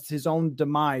caused his own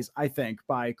demise, I think,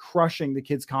 by crushing the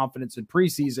kid's confidence in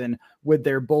preseason with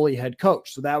their bully head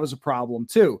coach. So that was a problem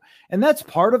too. And that's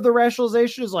part of the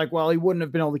rationalization is like, well, he wouldn't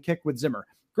have been able to kick with Zimmer.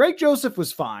 Greg Joseph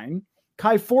was fine.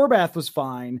 Kai Forbath was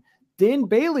fine. Dan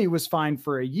Bailey was fine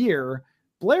for a year.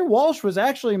 Blair Walsh was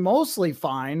actually mostly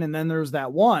fine. And then there's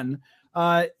that one.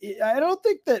 I don't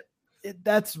think that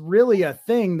that's really a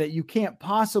thing that you can't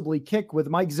possibly kick with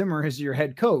Mike Zimmer as your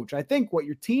head coach. I think what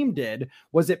your team did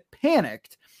was it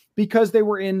panicked because they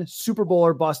were in Super Bowl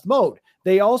or bust mode.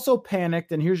 They also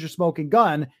panicked, and here's your smoking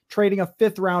gun, trading a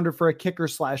 5th rounder for a kicker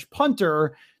 /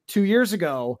 punter 2 years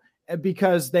ago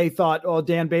because they thought, oh,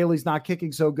 Dan Bailey's not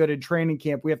kicking so good in training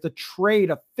camp. We have to trade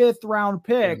a 5th round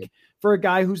pick for a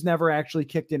guy who's never actually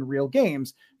kicked in real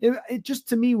games. It just,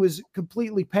 to me, was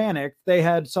completely panicked. They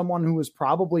had someone who was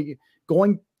probably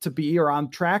going to be or on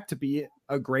track to be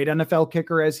a great NFL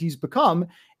kicker as he's become.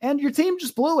 And your team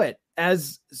just blew it,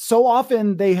 as so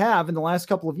often they have in the last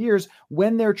couple of years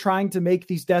when they're trying to make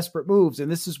these desperate moves.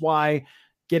 And this is why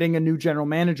getting a new general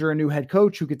manager, a new head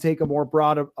coach who could take a more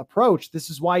broad approach. This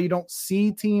is why you don't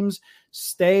see teams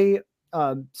stay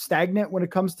stagnant when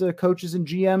it comes to coaches and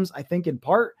GMs, I think in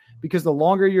part because the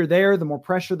longer you're there, the more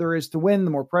pressure there is to win,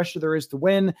 the more pressure there is to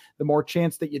win, the more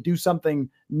chance that you do something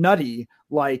nutty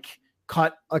like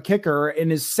cut a kicker in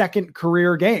his 2nd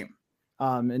career game.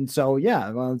 And so,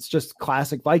 yeah, well, it's just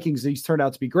classic Vikings. These turned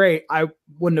out to be great. I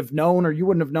wouldn't have known, or you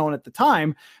wouldn't have known at the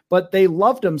time, but they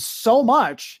loved him so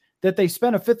much that they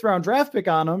spent a 5th round draft pick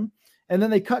on him. And then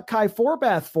they cut Kai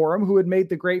Forbath for him, who had made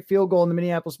the great field goal in the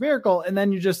Minneapolis Miracle. And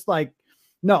then you just like,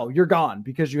 no, you're gone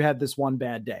because you had this one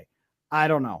bad day. I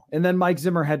don't know. And then Mike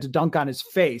Zimmer had to dunk on his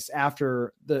face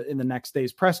in the next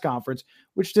day's press conference,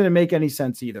 which didn't make any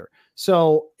sense either.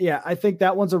 So yeah, I think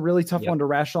that one's a really tough one to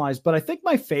rationalize, but I think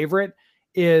my favorite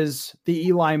is the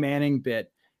Eli Manning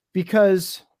bit,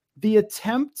 because the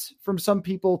attempt from some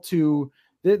people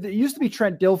it used to be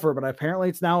Trent Dilfer, but apparently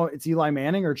it's Eli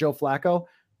Manning or Joe Flacco.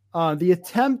 The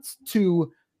attempt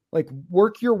to like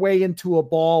work your way into a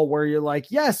ball where you're like,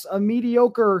 yes, a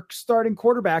mediocre starting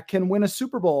quarterback can win a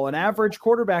Super Bowl. An average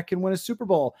quarterback can win a Super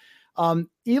Bowl.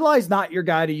 Eli's not your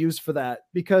guy to use for that,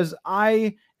 because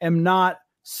I am not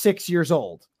 6 years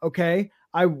old. Okay.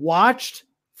 I watched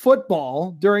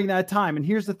football during that time. And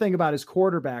here's the thing about his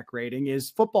quarterback rating is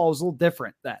football was a little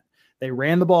different then. They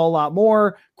ran the ball a lot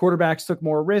more. Quarterbacks took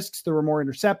more risks. There were more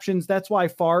interceptions. That's why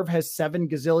Favre has 7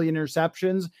 gazillion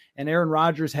interceptions and Aaron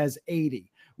Rodgers has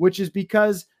 80, which is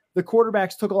because the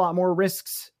quarterbacks took a lot more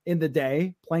risks in the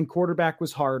day. Playing quarterback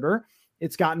was harder.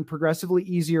 It's gotten progressively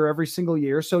easier every single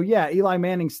year. So yeah, Eli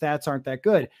Manning's stats aren't that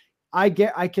good. I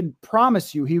can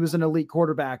promise you he was an elite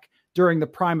quarterback during the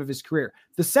prime of his career.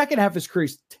 The second half of his career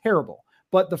is terrible,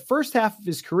 but the first half of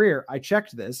his career, I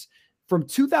checked this, from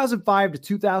 2005 to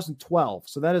 2012,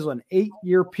 so that is an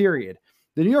 8-year period,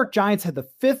 the New York Giants had the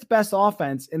 5th best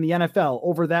offense in the NFL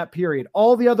over that period.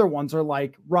 All the other ones are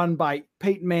like run by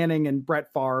Peyton Manning and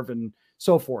Brett Favre and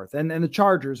so forth. And the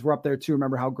Chargers were up there too.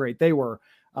 Remember how great they were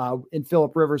in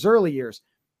Phillip Rivers' early years.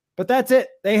 But that's it.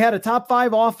 They had a top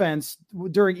 5 offense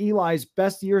during Eli's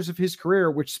best years of his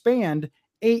career, which spanned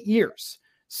 8 years.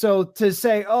 So to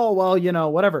say, oh, well,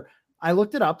 whatever. I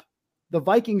looked it up. The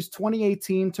Vikings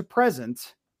 2018 to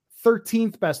present,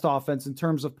 13th best offense in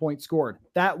terms of points scored.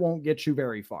 That won't get you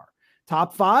very far.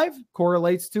 Top 5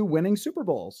 correlates to winning Super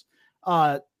Bowls.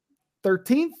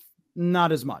 13th,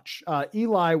 not as much.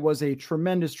 Eli was a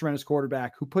tremendous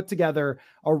quarterback who put together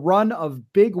a run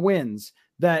of big wins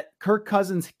that Kirk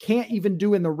Cousins can't even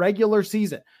do in the regular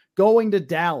season. Going to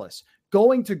Dallas,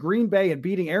 going to Green Bay and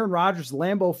beating Aaron Rodgers,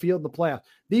 Lambeau Field in the playoffs.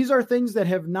 These are things that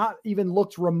have not even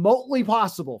looked remotely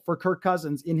possible for Kirk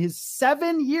Cousins in his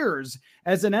 7 years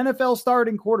as an NFL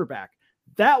starting quarterback.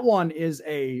 That one is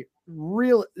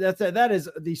that is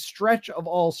the stretch of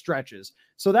all stretches.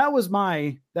 So that was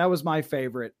my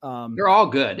favorite. They're all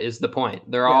good is the point.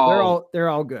 They're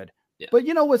all good. Yeah. But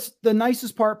you know what's the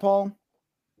nicest part, Paul,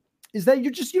 is that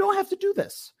you don't have to do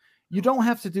this. You don't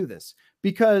have to do this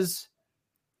because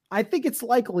I think it's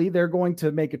likely they're going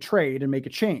to make a trade and make a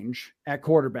change at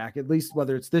quarterback, at least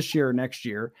whether it's this year or next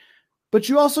year. But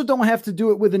you also don't have to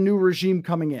do it with a new regime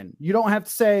coming in. You don't have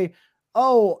to say,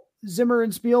 oh, Zimmer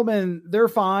and Spielman, they're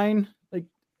fine. Like,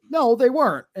 no, they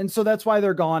weren't. And so that's why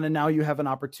they're gone. And now you have an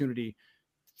opportunity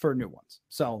for new ones.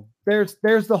 So there's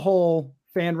the whole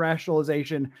fan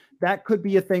rationalization. That could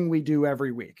be a thing we do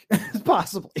every week,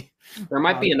 possibly. There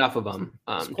might be enough of them.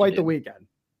 It's quite the weekend.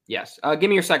 Yes. Give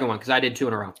me your second one, because I did 2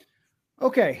 in a row.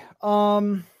 Okay.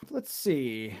 Let's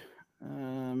see.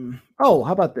 How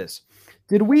about this?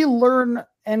 Did we learn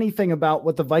anything about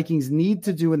what the Vikings need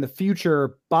to do in the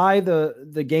future by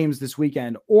the games this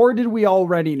weekend? Or did we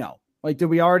already know? Like, did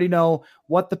we already know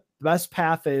what the best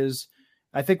path is?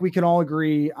 I think we can all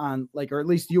agree on, or at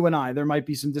least you and I, there might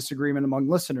be some disagreement among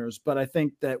listeners, but I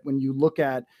think that when you look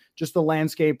at just the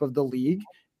landscape of the league,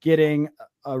 getting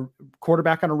a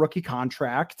quarterback on a rookie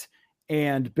contract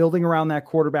and building around that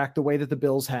quarterback the way that the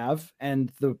Bills have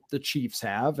and the Chiefs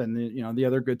have, and the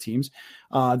other good teams,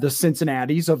 the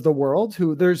Cincinnatis of the world,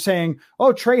 who they're saying,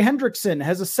 oh, Trey Hendrickson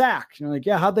has a sack. Like,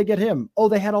 yeah, how'd they get him? Oh,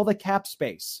 they had all the cap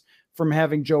space from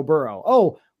having Joe Burrow.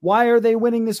 Oh, why are they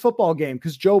winning this football game?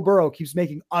 Because Joe Burrow keeps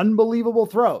making unbelievable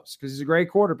throws because he's a great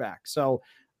quarterback. So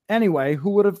anyway,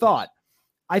 who would have thought?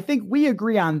 I think we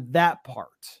agree on that part.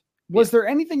 Was there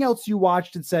anything else you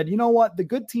watched and said, you know what, the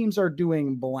good teams are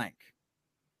doing blank?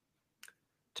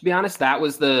 To be honest, that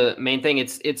was the main thing.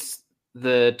 It's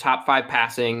the top 5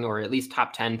 passing, or at least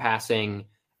top 10 passing,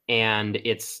 and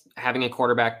it's having a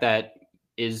quarterback that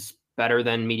is better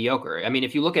than mediocre. I mean,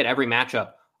 if you look at every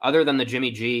matchup, other than the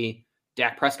Jimmy G,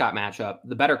 Dak Prescott matchup,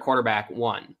 the better quarterback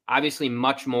won. Obviously,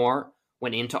 much more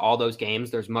went into all those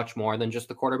games. There's much more than just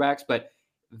the quarterbacks, but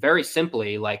very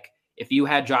simply, like, if you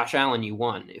had Josh Allen, you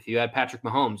won. If you had Patrick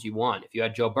Mahomes, you won. If you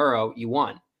had Joe Burrow, you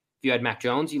won. If you had Mac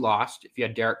Jones, you lost. If you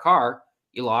had Derek Carr,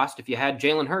 you lost. If you had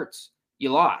Jalen Hurts, you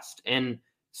lost. And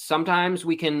sometimes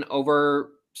we can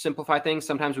oversimplify things.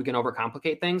 Sometimes we can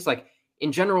overcomplicate things. Like,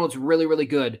 in general, it's really, really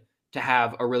good to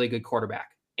have a really good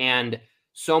quarterback. And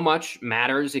so much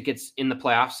matters. It gets in the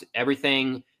playoffs.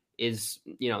 Everything is,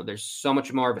 there's so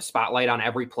much more of a spotlight on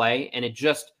every play. And it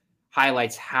just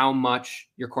highlights how much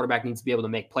your quarterback needs to be able to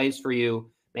make plays for you,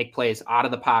 make plays out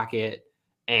of the pocket,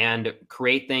 and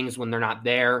create things when they're not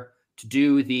there, to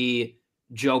do the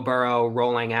Joe Burrow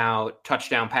rolling out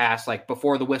touchdown pass, like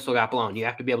before the whistle got blown. You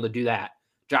have to be able to do that.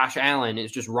 Josh Allen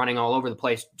is just running all over the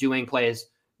place, doing plays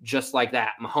just like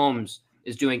that. Mahomes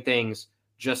is doing things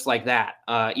just like that.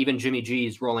 Even Jimmy G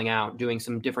is rolling out, doing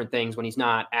some different things when he's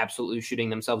not absolutely shooting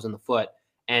themselves in the foot,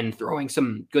 and throwing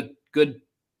some good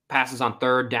passes on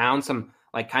third down, some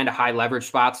like kind of high leverage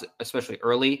spots, especially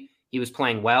early. He was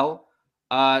playing well.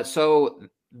 So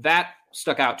that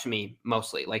stuck out to me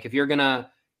mostly. Like if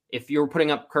you're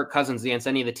putting up Kirk Cousins against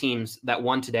any of the teams that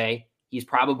won today, he's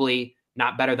probably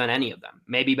not better than any of them.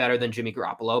 Maybe better than Jimmy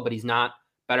Garoppolo, but he's not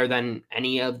better than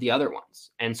any of the other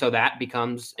ones. And so that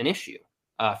becomes an issue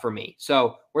for me.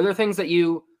 So were there things that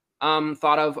you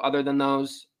thought of other than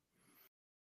those?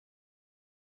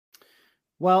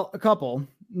 Well, a couple.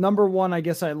 Number one, I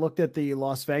guess I looked at the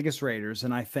Las Vegas Raiders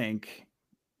and I think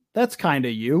that's kind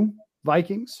of you,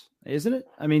 Vikings, isn't it?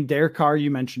 I mean, Derek Carr, you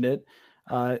mentioned it.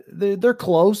 They're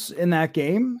close in that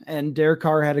game, and Derek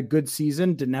Carr had a good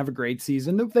season, didn't have a great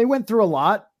season. They went through a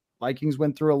lot. Vikings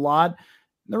went through a lot.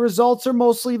 The results are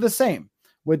mostly the same.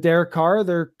 With Derek Carr,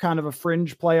 they're kind of a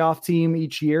fringe playoff team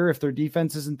each year. If their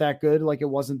defense isn't that good, like it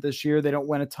wasn't this year, they don't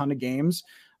win a ton of games.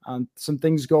 Some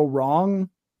things go wrong.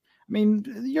 I mean,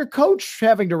 your coach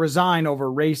having to resign over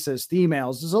racist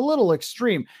emails is a little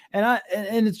extreme. And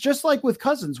it's just like with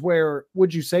Cousins, where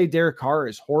would you say Derek Carr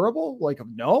is horrible? Like,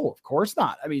 no, of course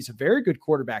not. I mean, he's a very good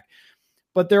quarterback,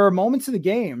 but there are moments in the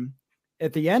game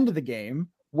at the end of the game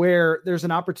where there's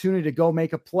an opportunity to go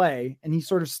make a play, and he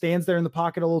sort of stands there in the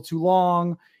pocket a little too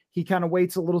long. He kind of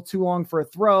waits a little too long for a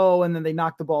throw, and then they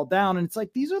knock the ball down. And it's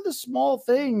like, these are the small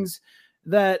things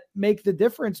that make the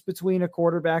difference between a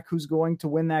quarterback who's going to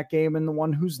win that game and the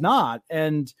one who's not.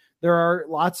 And there are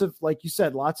lots of, like you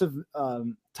said, lots of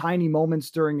tiny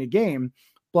moments during a game.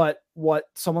 But what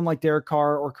someone like Derek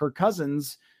Carr or Kirk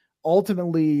Cousins,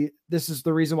 ultimately, this is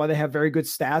the reason why they have very good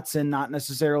stats and not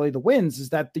necessarily the wins, is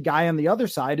that the guy on the other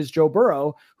side is Joe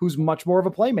Burrow, who's much more of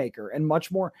a playmaker and much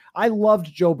more. I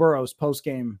loved Joe Burrow's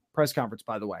post-game press conference,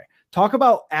 by the way. Talk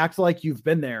about act like you've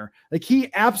been there. Like, he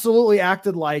absolutely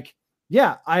acted like,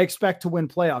 yeah, I expect to win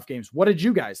playoff games. What did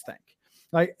you guys think?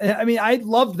 Like, I mean, I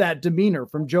loved that demeanor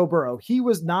from Joe Burrow. He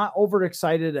was not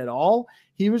overexcited at all.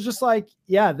 He was just like,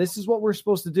 yeah, this is what we're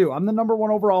supposed to do. I'm the number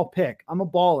one overall pick. I'm a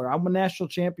baller. I'm a national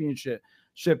championship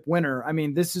winner. I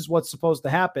mean, this is what's supposed to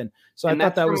happen. So I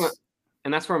thought that was.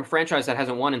 And that's from a franchise that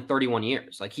hasn't won in 31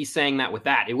 years. Like, he's saying that with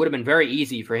that. It would have been very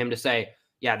easy for him to say,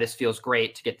 yeah, this feels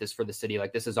great to get this for the city.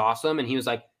 Like, this is awesome. And he was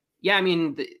like, yeah, I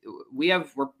mean,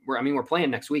 we're playing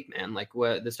next week, man. Like,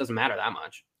 this doesn't matter that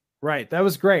much. Right. That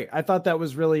was great. I thought that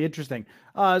was really interesting.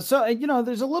 So, you know,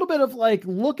 there's a little bit of like,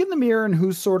 look in the mirror and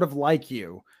who's sort of like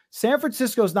you. San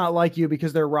Francisco's not like you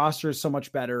because their roster is so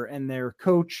much better and their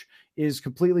coach is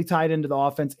completely tied into the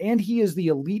offense. And he is the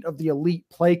elite of the elite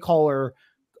play caller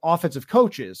offensive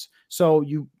coaches. So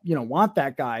you want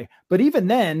that guy. But even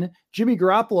then, Jimmy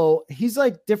Garoppolo, he's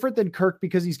like different than Kirk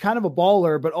because he's kind of a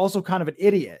baller, but also kind of an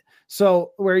idiot.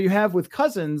 So where you have with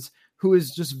Cousins, who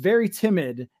is just very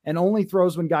timid and only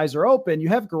throws when guys are open, you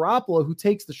have Garoppolo, who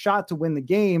takes the shot to win the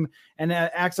game and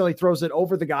accidentally throws it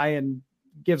over the guy and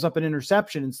gives up an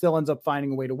interception and still ends up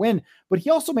finding a way to win. But he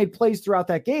also made plays throughout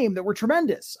that game that were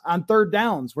tremendous on third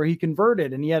downs where he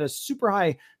converted, and he had a super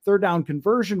high third down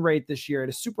conversion rate this year at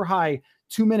a super high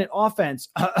 2-minute offense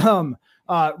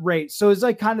rate. So it's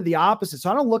like kind of the opposite. So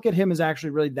I don't look at him as actually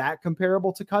really that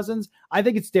comparable to Cousins. I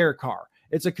think it's Derek Carr.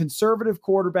 It's a conservative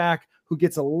quarterback who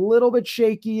gets a little bit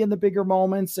shaky in the bigger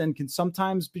moments and can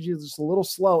sometimes be just a little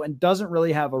slow and doesn't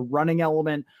really have a running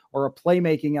element or a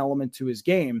playmaking element to his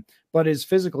game, but is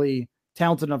physically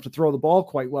talented enough to throw the ball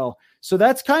quite well. So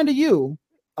that's kind of you.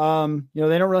 They don't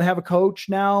really have a coach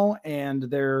now, and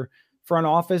their front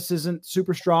office isn't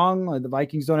super strong. The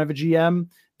Vikings don't have a GM.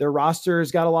 Their roster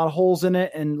has got a lot of holes in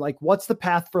it. And like, what's the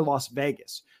path for Las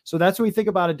Vegas? So that's when we think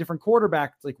about a different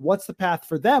quarterback. Like, what's the path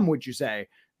for them, would you say?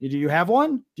 Do you have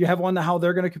one? Do you have one that how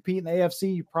they're going to compete in the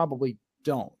AFC? You probably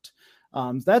don't.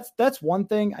 That's one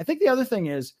thing. I think the other thing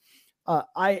is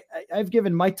I've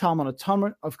given Mike Tomlin a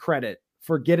ton of credit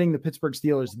for getting the Pittsburgh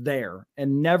Steelers there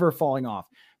and never falling off.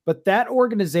 But that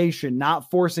organization not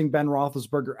forcing Ben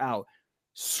Roethlisberger out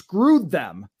screwed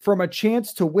them from a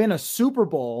chance to win a Super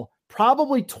Bowl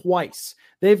probably twice.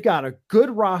 They've got a good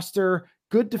roster,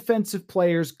 good defensive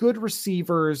players, good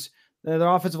receivers. Their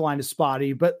offensive line is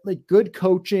spotty, but like good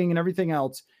coaching and everything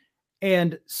else.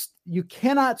 And you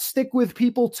cannot stick with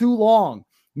people too long.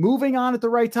 Moving on at the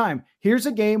right time. Here's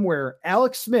a game where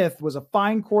Alex Smith was a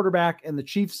fine quarterback and the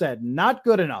Chiefs said, not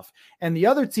good enough. And the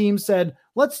other team said,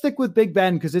 let's stick with Big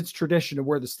Ben because it's tradition and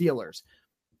we're the Steelers.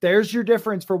 there's your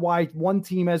difference for why one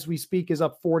team as we speak is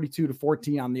up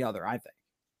 42-14 on the other, I think.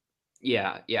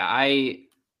 Yeah.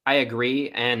 I agree.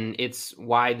 And it's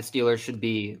why the Steelers should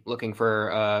be looking for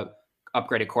a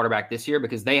upgraded quarterback this year,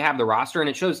 because they have the roster, and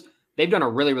it shows they've done a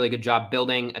really, really good job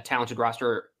building a talented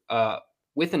roster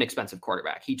with an expensive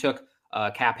quarterback. He took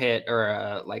a cap hit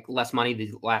or like less money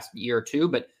the last year or two,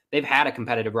 but they've had a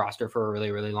competitive roster for a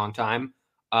really, really long time.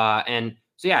 And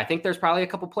so, yeah, I think there's probably a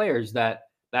couple players that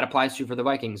applies to for the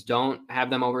Vikings. Don't have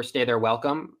them overstay their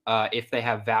welcome. If they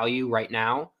have value right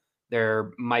now,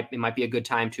 it might be a good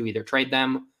time to either trade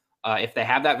them if they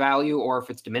have that value, or if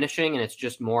it's diminishing and it's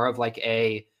just more of like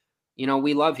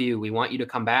we love you, we want you to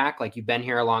come back, like you've been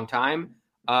here a long time.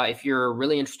 If you're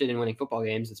really interested in winning football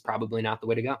games, it's probably not the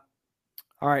way to go.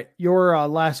 All right, your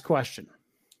last question.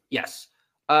 Yes.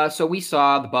 So we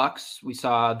saw the Bucs, we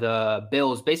saw the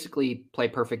Bills basically play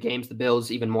perfect games. The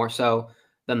Bills even more so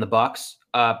than the Bucs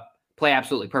play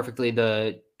absolutely perfectly.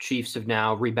 The Chiefs have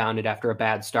now rebounded after a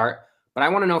bad start. But I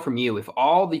want to know from you, if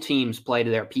all the teams play to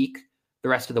their peak the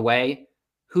rest of the way,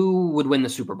 who would win the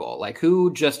Super Bowl? Like,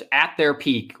 who just at their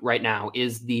peak right now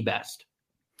is the best?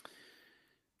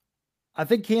 I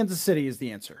think Kansas City is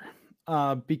the answer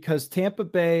because Tampa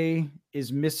Bay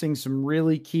is missing some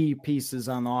really key pieces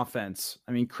on offense.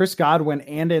 I mean, Chris Godwin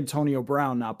and Antonio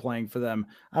Brown not playing for them.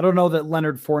 I don't know that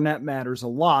Leonard Fournette matters a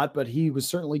lot, but he was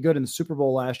certainly good in the Super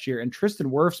Bowl last year. And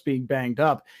Tristan Wirfs being banged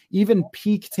up. Even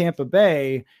peak Tampa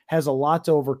Bay has a lot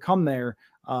to overcome there.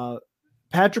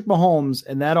 Patrick Mahomes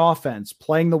and that offense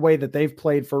playing the way that they've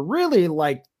played for really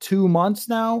like 2 months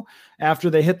now after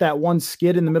they hit that one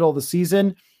skid in the middle of the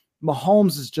season.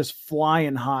 Mahomes is just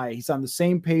flying high. He's on the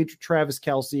same page with Travis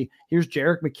Kelce. Here's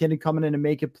Jerick McKinnon coming in and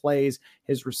making plays.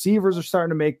 His receivers are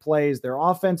starting to make plays. Their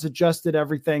offense adjusted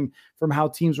everything from how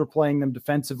teams were playing them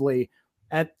defensively.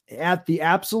 At the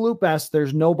absolute best,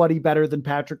 there's nobody better than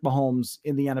Patrick Mahomes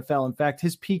in the NFL. In fact,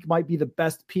 his peak might be the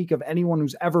best peak of anyone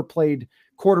who's ever played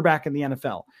quarterback in the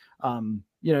NFL.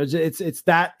 It's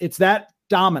that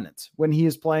dominant when he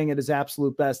is playing at his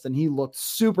absolute best, and he looked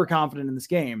super confident in this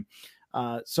game.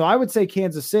 So I would say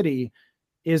Kansas City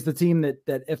is the team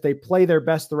that if they play their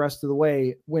best the rest of the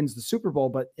way wins the Super Bowl.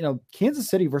 But, Kansas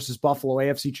City versus Buffalo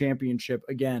AFC Championship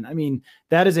again. I mean,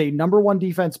 that is a number one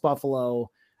defense Buffalo,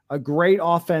 a great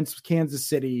offense Kansas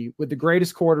City with the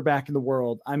greatest quarterback in the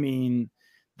world. I mean,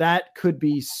 that could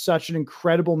be such an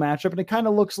incredible matchup. And it kind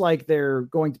of looks like they're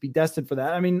going to be destined for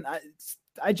that. I mean,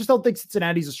 I just don't think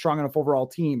Cincinnati's a strong enough overall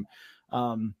team.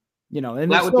 And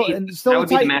that would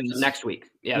be the matchup next week.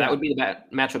 Yeah, that would be the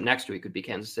matchup next week would be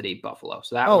Kansas City, Buffalo.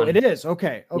 So that one, it is.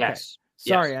 Okay. Yes.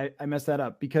 Sorry, yes. I messed that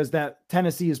up because that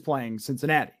Tennessee is playing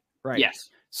Cincinnati, right? Yes.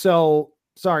 So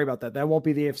sorry about that. That won't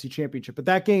be the AFC Championship, but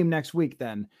that game next week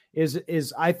then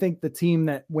is I think the team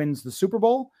that wins the Super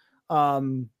Bowl. I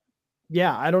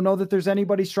don't know that there's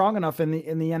anybody strong enough in the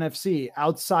NFC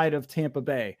outside of Tampa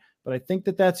Bay, but I think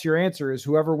that's your answer is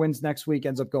whoever wins next week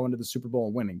ends up going to the Super Bowl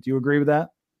and winning. Do you agree with that?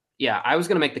 Yeah, I was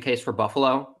going to make the case for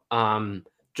Buffalo,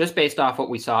 just based off what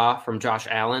we saw from Josh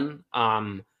Allen.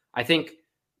 I think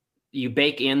you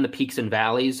bake in the peaks and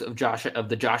valleys of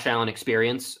the Josh Allen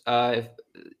experience, the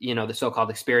so-called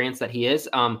experience that he is.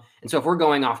 And so if we're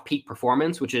going off peak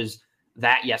performance, which is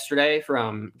that yesterday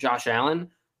from Josh Allen,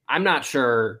 I'm not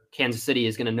sure Kansas City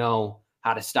is going to know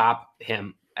how to stop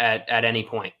him at any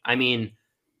point. I mean,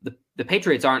 the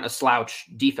Patriots aren't a slouch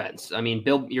defense. I mean,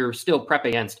 you're still prepping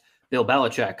against Bill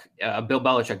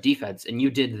Belichick defense, and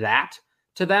you did that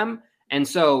to them. And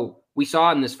so we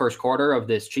saw in this first quarter of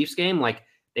this Chiefs game, like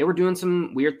they were doing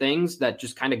some weird things that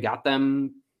just kind of got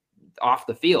them off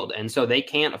the field. And so they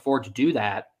can't afford to do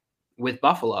that with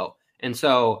Buffalo. And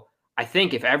so I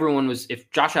think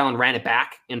if Josh Allen ran it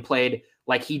back and played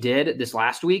like he did this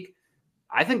last week,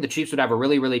 I think the Chiefs would have a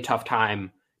really, really tough time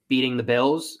beating the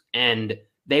Bills, and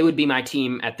they would be my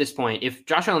team at this point. If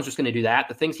Josh Allen's just going to do that,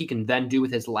 the things he can then do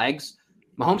with his legs,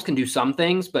 Mahomes can do some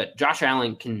things, but Josh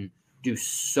Allen can do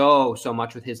so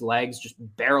much with his legs, just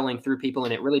barreling through people.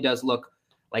 And it really does look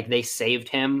like they saved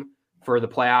him for the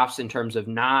playoffs in terms of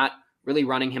not really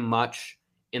running him much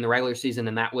in the regular season.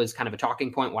 And that was kind of a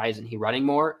talking point. Why isn't he running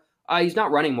more? He's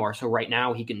not running more. So right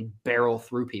now he can barrel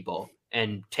through people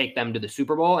and take them to the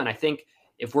Super Bowl. And I think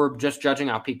if we're just judging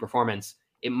off peak performance,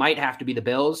 it might have to be the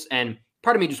Bills. And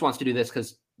part of me just wants to do this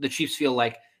because the Chiefs feel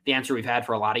like the answer we've had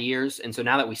for a lot of years. And so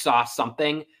now that we saw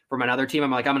something from another team, I'm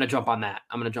like, I'm going to jump on that.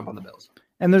 I'm going to jump on the Bills.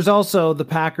 And there's also the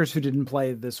Packers who didn't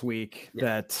play this week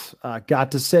that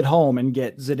got to sit home and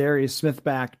get Za'Darius Smith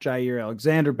back, Jair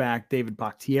Alexander back, David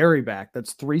Bakhtiari back.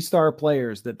 That's 3-star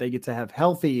players that they get to have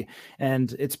healthy.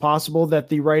 And it's possible that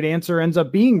the right answer ends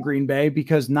up being Green Bay,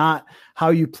 because not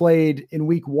how you played in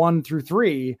week 1 through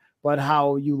 3, but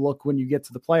how you look when you get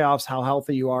to the playoffs, how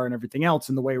healthy you are and everything else.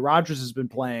 And the way Rodgers has been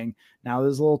playing now,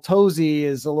 this little Tozy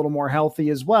is a little more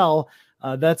healthy as well.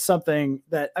 That's something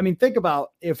that, I mean, think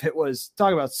about if it was,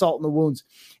 talking about salt in the wounds,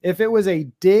 if it was a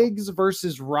Diggs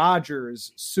versus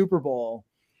Rodgers Super Bowl,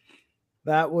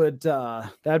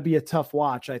 that'd be a tough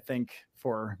watch, I think,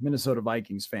 for Minnesota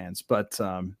Vikings fans. But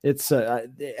it's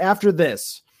after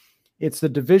this, it's the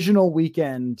divisional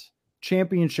weekend,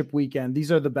 championship weekend.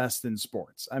 These are the best in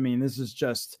sports. I mean, this is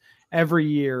just every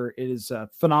year. It is a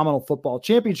phenomenal football.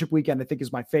 Championship weekend, I think,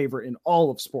 is my favorite in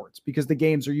all of sports, because the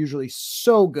games are usually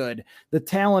so good. The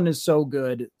talent is so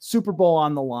good. Super Bowl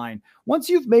on the line. Once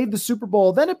you've made the Super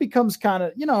Bowl, then it becomes kind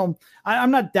of,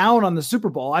 I'm not down on the Super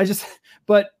Bowl.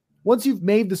 But once you've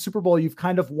made the Super Bowl, you've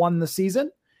kind of won the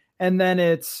season. And then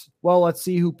it's, well, let's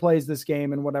see who plays this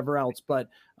game and whatever else. But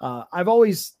I've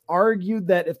always argued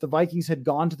that if the Vikings had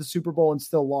gone to the Super Bowl and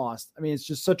still lost, I mean, it's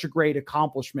just such a great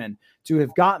accomplishment to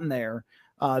have gotten there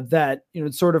that,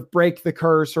 sort of break the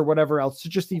curse or whatever else to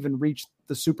just even reach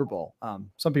the Super Bowl.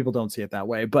 Some people don't see it that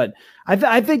way, but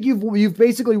I think you've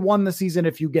basically won the season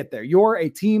if you get there. You're a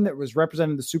team that was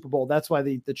representing the Super Bowl. That's why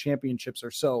the championships are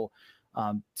so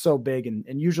big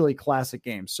and usually classic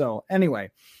games. So anyway,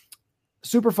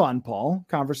 super fun, Paul,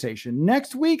 conversation.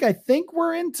 Next week, I think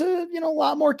we're into, a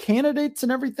lot more candidates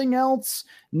and everything else.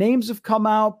 Names have come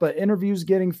out, but interviews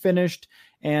getting finished,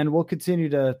 and we'll continue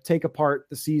to take apart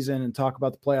the season and talk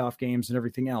about the playoff games and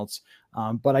everything else.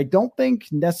 But I don't think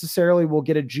necessarily we'll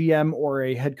get a GM or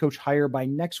a head coach hire by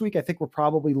next week. I think we're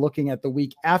probably looking at the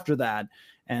week after that,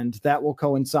 and that will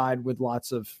coincide with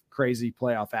lots of crazy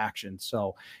playoff action.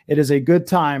 So it is a good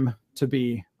time to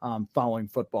be following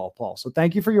football, Paul. So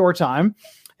thank you for your time,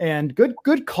 and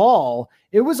good call.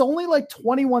 It was only like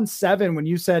 21-7 when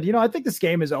you said, I think this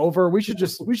game is over. We should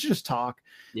just talk.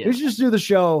 Yeah. We should just do the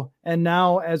show. And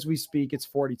now as we speak, it's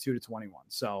 42-21.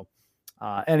 So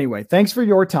anyway, thanks for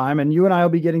your time. And you and I will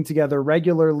be getting together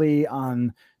regularly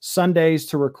on Sundays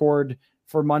to record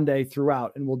for Monday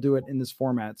throughout, and we'll do it in this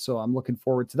format. So I'm looking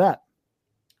forward to that.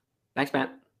 Thanks,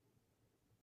 Matt.